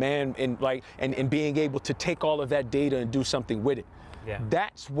hours and and being able to take all of that data and do something with it.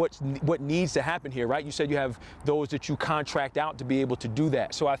 That's what needs to happen here, right? You said you have those that you contract out to be able to do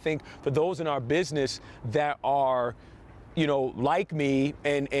that. So I think for those in our business that are, you know, like me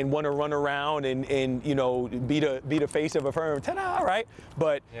and want to run around and you know, be the face of a firm, ta-da, right?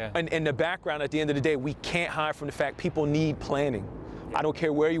 But in the background, at the end of the day, we can't hide from the fact people need planning. I don't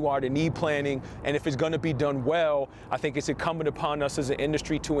care where you are, they need planning, and if it's going to be done well, I think it's incumbent upon us as an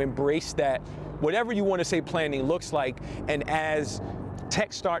industry to embrace that, whatever you want to say planning looks like, and as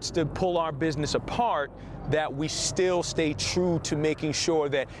tech starts to pull our business apart, that we still stay true to making sure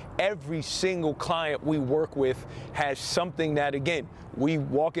that every single client we work with has something that, again, we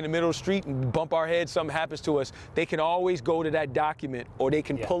walk in the middle of the street and bump our head, something happens to us, they can always go to that document, or they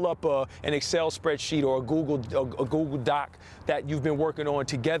can pull up an Excel spreadsheet or a Google Doc that you've been working on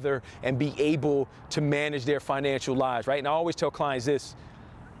together and be able to manage their financial lives, right? And I always tell clients this,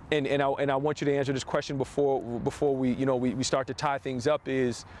 and I want you to answer this question before we start to tie things up,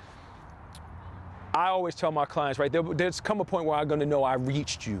 is I always tell my clients, right, there's come a point where I'm going to know I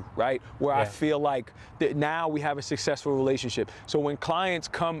reached you, right, where I feel like that now we have a successful relationship. So when clients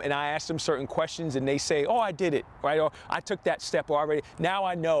come and I ask them certain questions and they say, oh, I did it, right, or I took that step already, now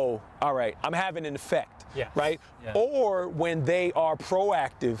I know, all right, I'm having an effect, right? Or when they are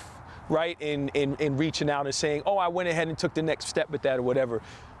proactive, right, in reaching out and saying, oh, I went ahead and took the next step with that or whatever.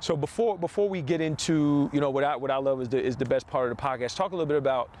 So before we get into, you know, what I love is the best part of the podcast, talk a little bit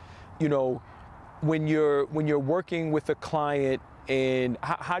about, you know, when you're working with a client, and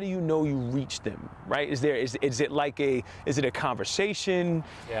how do you know you reach them, right? Is it a conversation?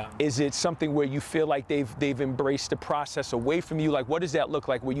 Is it something where you feel like they've embraced the process away from you? Like, what does that look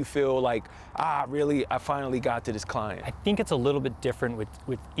like where you feel like, really, I finally got to this client? I think it's a little bit different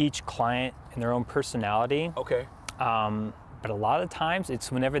with each client and their own personality. But a lot of times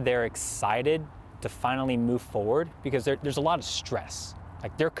it's whenever they're excited to finally move forward, because there's a lot of stress.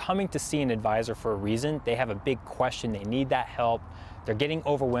 Like, they're coming to see an advisor for a reason. They have a big question, they need that help. They're getting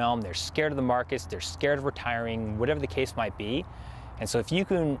overwhelmed, they're scared of the markets, they're scared of retiring, whatever the case might be. And so if you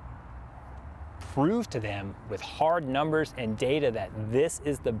can prove to them with hard numbers and data that this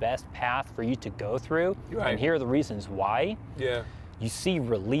is the best path for you to go through, and here are the reasons why, you see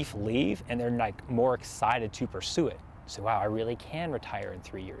relief leave, and they're like more excited to pursue it. So, wow, I really can retire in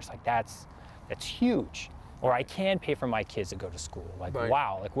 3 years. Like, that's huge. Or I can pay for my kids to go to school. Like,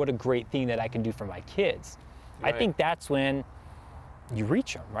 wow, like what a great thing that I can do for my kids. I think that's when you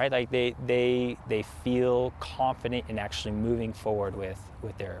reach them, right? Like they feel confident in actually moving forward with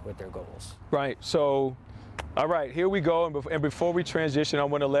their goals. Right. So, all right, here we go. And before we transition, I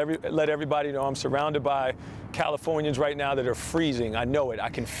want to let everybody know I'm surrounded by Californians right now that are freezing. I know it. I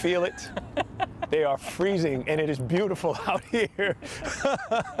can feel it. They are freezing, and it is beautiful out here.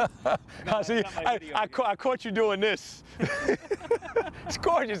 I caught you doing this. It's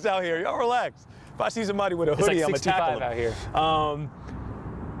gorgeous out here. Y'all relax. If I see somebody with a hoodie, I'm going to tackle them. Out here.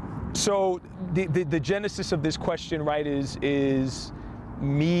 So the genesis of this question, right, is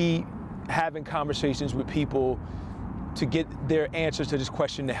me having conversations with people to get their answers to this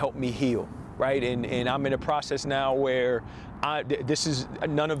question to help me heal, right? And I'm in a process now where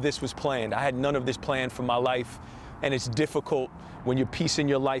none of this was planned. I had none of this planned for my life, and it's difficult when you're piecing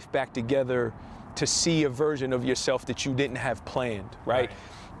your life back together to see a version of yourself that you didn't have planned, right?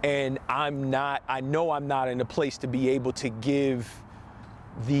 And I know I'm not in a place to be able to give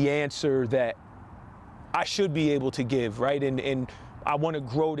the answer that I should be able to give, right? And I want to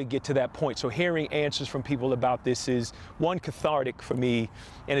grow to get to that point. So hearing answers from people about this is, one, cathartic for me,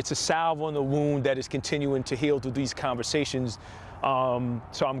 and it's a salve on the wound that is continuing to heal through these conversations. So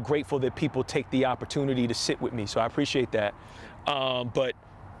I'm grateful that people take the opportunity to sit with me. So I appreciate that. But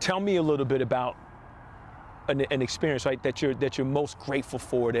tell me a little bit about an experience, right, that you're most grateful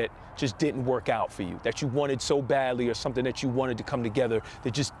for that just didn't work out for you, that you wanted so badly, or something that you wanted to come together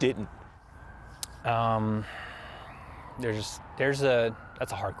that just didn't.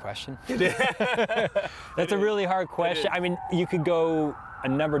 That's a hard question. That's a really hard question. I mean, you could go a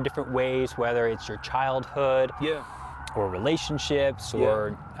number of different ways, whether it's your childhood, or relationships,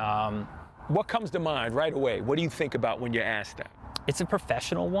 or what comes to mind right away? What do you think about when you're asked that? It's a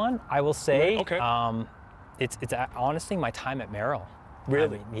professional one, I will say. Okay. It's honestly my time at Merrill.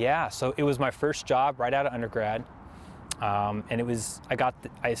 Really? I mean, yeah. So it was my first job right out of undergrad. And it was,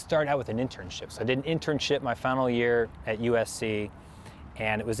 I started out with an internship. So I did an internship my final year at USC,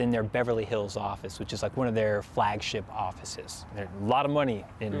 and it was in their Beverly Hills office, which is like one of their flagship offices. There's a lot of money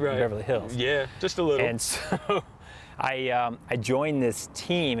in Beverly Hills. Yeah, just a little. And so I joined this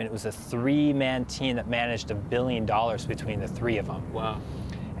team, and it was a 3-man team that managed $1 billion between the 3 of them. Wow.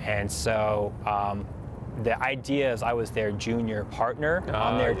 And so the idea is I was their junior partner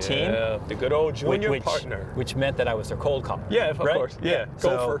on their team. The good old junior partner. Which meant that I was their cold caller. Yeah, of course. Yeah,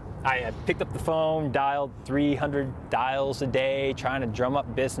 so I picked up the phone, dialed 300 dials a day, trying to drum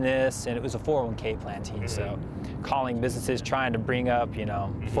up business, and it was a 401k plan team. So calling businesses, trying to bring up,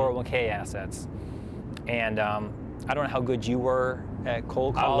 401k assets. And I don't know how good you were at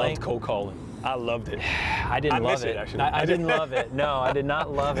cold calling. I loved cold calling. I loved it. I didn't love it. Actually. I didn't love it. No, I did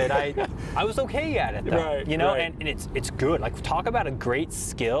not love it. I was okay at it though. Right, and it's good. Like, talk about a great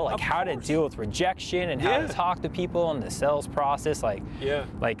skill, like how to deal with rejection and how to talk to people in the sales process. Like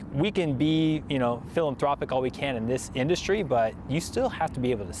we can be, philanthropic all we can in this industry, but you still have to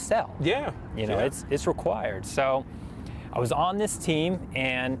be able to sell. It's required. So I was on this team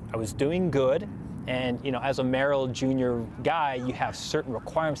and I was doing good. And as a Merrill junior guy, you have certain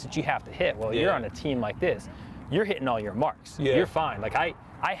requirements that you have to hit. Well, you're on a team like this, you're hitting all your marks. You're fine. Like I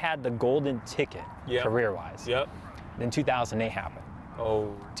had the golden ticket career-wise. Then 2008 happened.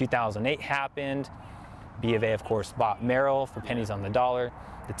 2008 happened. B of A, of course, bought Merrill for pennies on the dollar.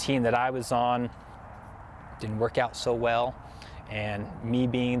 The team that I was on didn't work out so well. And me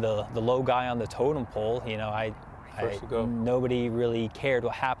being the low guy on the totem pole, nobody really cared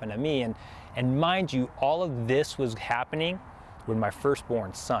what happened to me. And mind you, all of this was happening when my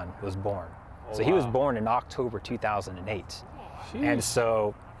firstborn son was born. So he was born in October 2008. And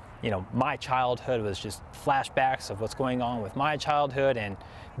so, my childhood was just flashbacks of what's going on with my childhood and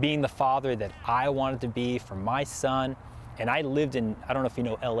being the father that I wanted to be for my son. And I lived in, I don't know if you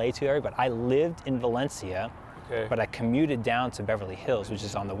know LA too, Eric, but I lived in Valencia, but I commuted down to Beverly Hills, which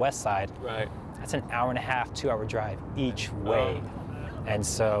is on the west side. That's an 1.5, 2-hour drive each way. And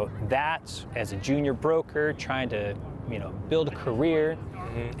so that, as a junior broker, trying to, build a career,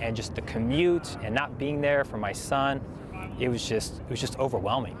 and just the commute and not being there for my son, it was just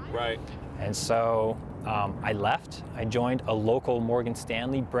overwhelming. And so I left. I joined a local Morgan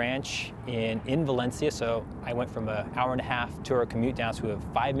Stanley branch in Valencia. So I went from an 1.5, 2-hour commute down to a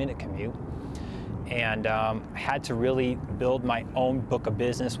 5-minute commute. And I had to really build my own book of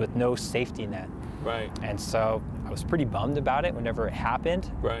business with no safety net. And so I was pretty bummed about it whenever it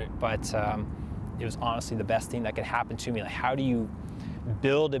happened. But it was honestly the best thing that could happen to me. Like, how do you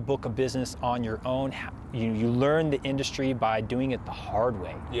build a book of business on your own? You learn the industry by doing it the hard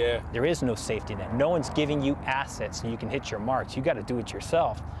way. There is no safety net. No one's giving you assets so you can hit your marks. You got to do it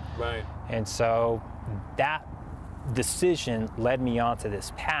yourself. And so that decision led me onto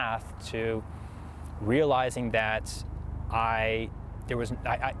this path to realizing that so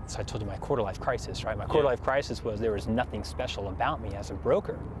I told you my quarter-life crisis, right? My quarter-life crisis was there was nothing special about me as a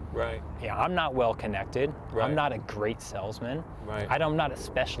broker. I'm not well connected. I'm not a great salesman. I'm not a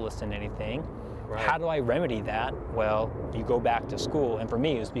specialist in anything. How do I remedy that? Well, you go back to school, and for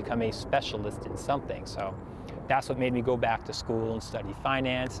me, it was become a specialist in something. So that's what made me go back to school and study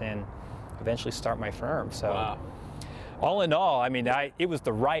finance and eventually start my firm. So all in all, I mean, it was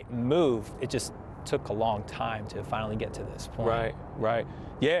the right move. It just took a long time to finally get to this point.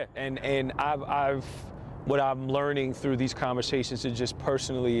 Yeah, and I've what I'm learning through these conversations and just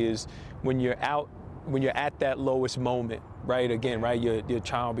personally is when you're at that lowest moment, your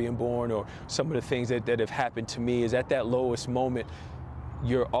child being born or some of the things that have happened to me, is at that lowest moment,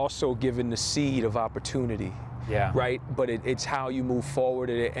 you're also given the seed of opportunity. But it's how you move forward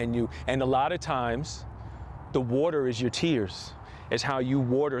and a lot of times the water is your tears. It's how you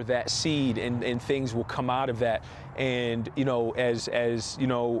water that seed and things will come out of that. And as I've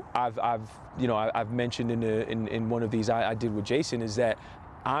mentioned in one of these I did with Jason, is that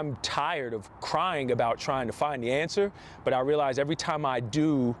I'm tired of crying about trying to find the answer, but I realize every time I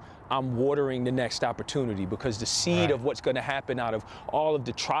do, I'm watering the next opportunity, because the seed of what's going to happen out of all of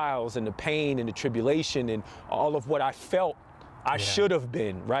the trials and the pain and the tribulation and all of what I felt I should have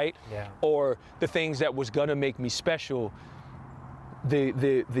been, or the things that was going to make me special,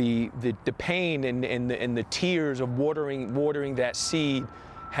 the pain and the tears of watering that seed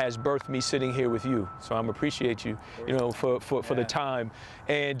has birthed me sitting here with you. So I'm appreciate you, you know, for the time.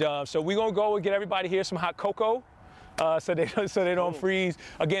 And so we're gonna go and get everybody here some hot cocoa. So they don't freeze.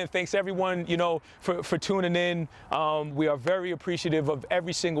 Again, thanks everyone, you know, for tuning in. We are very appreciative of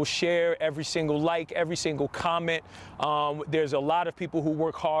every single share, every single like, every single comment. There's a lot of people who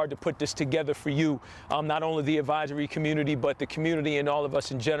work hard to put this together for you, not only the advisory community, but the community and all of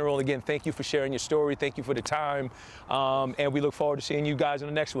us in general. Again, thank you for sharing your story. Thank you for the time. And we look forward to seeing you guys in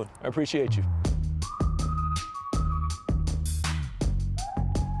the next one. I appreciate you.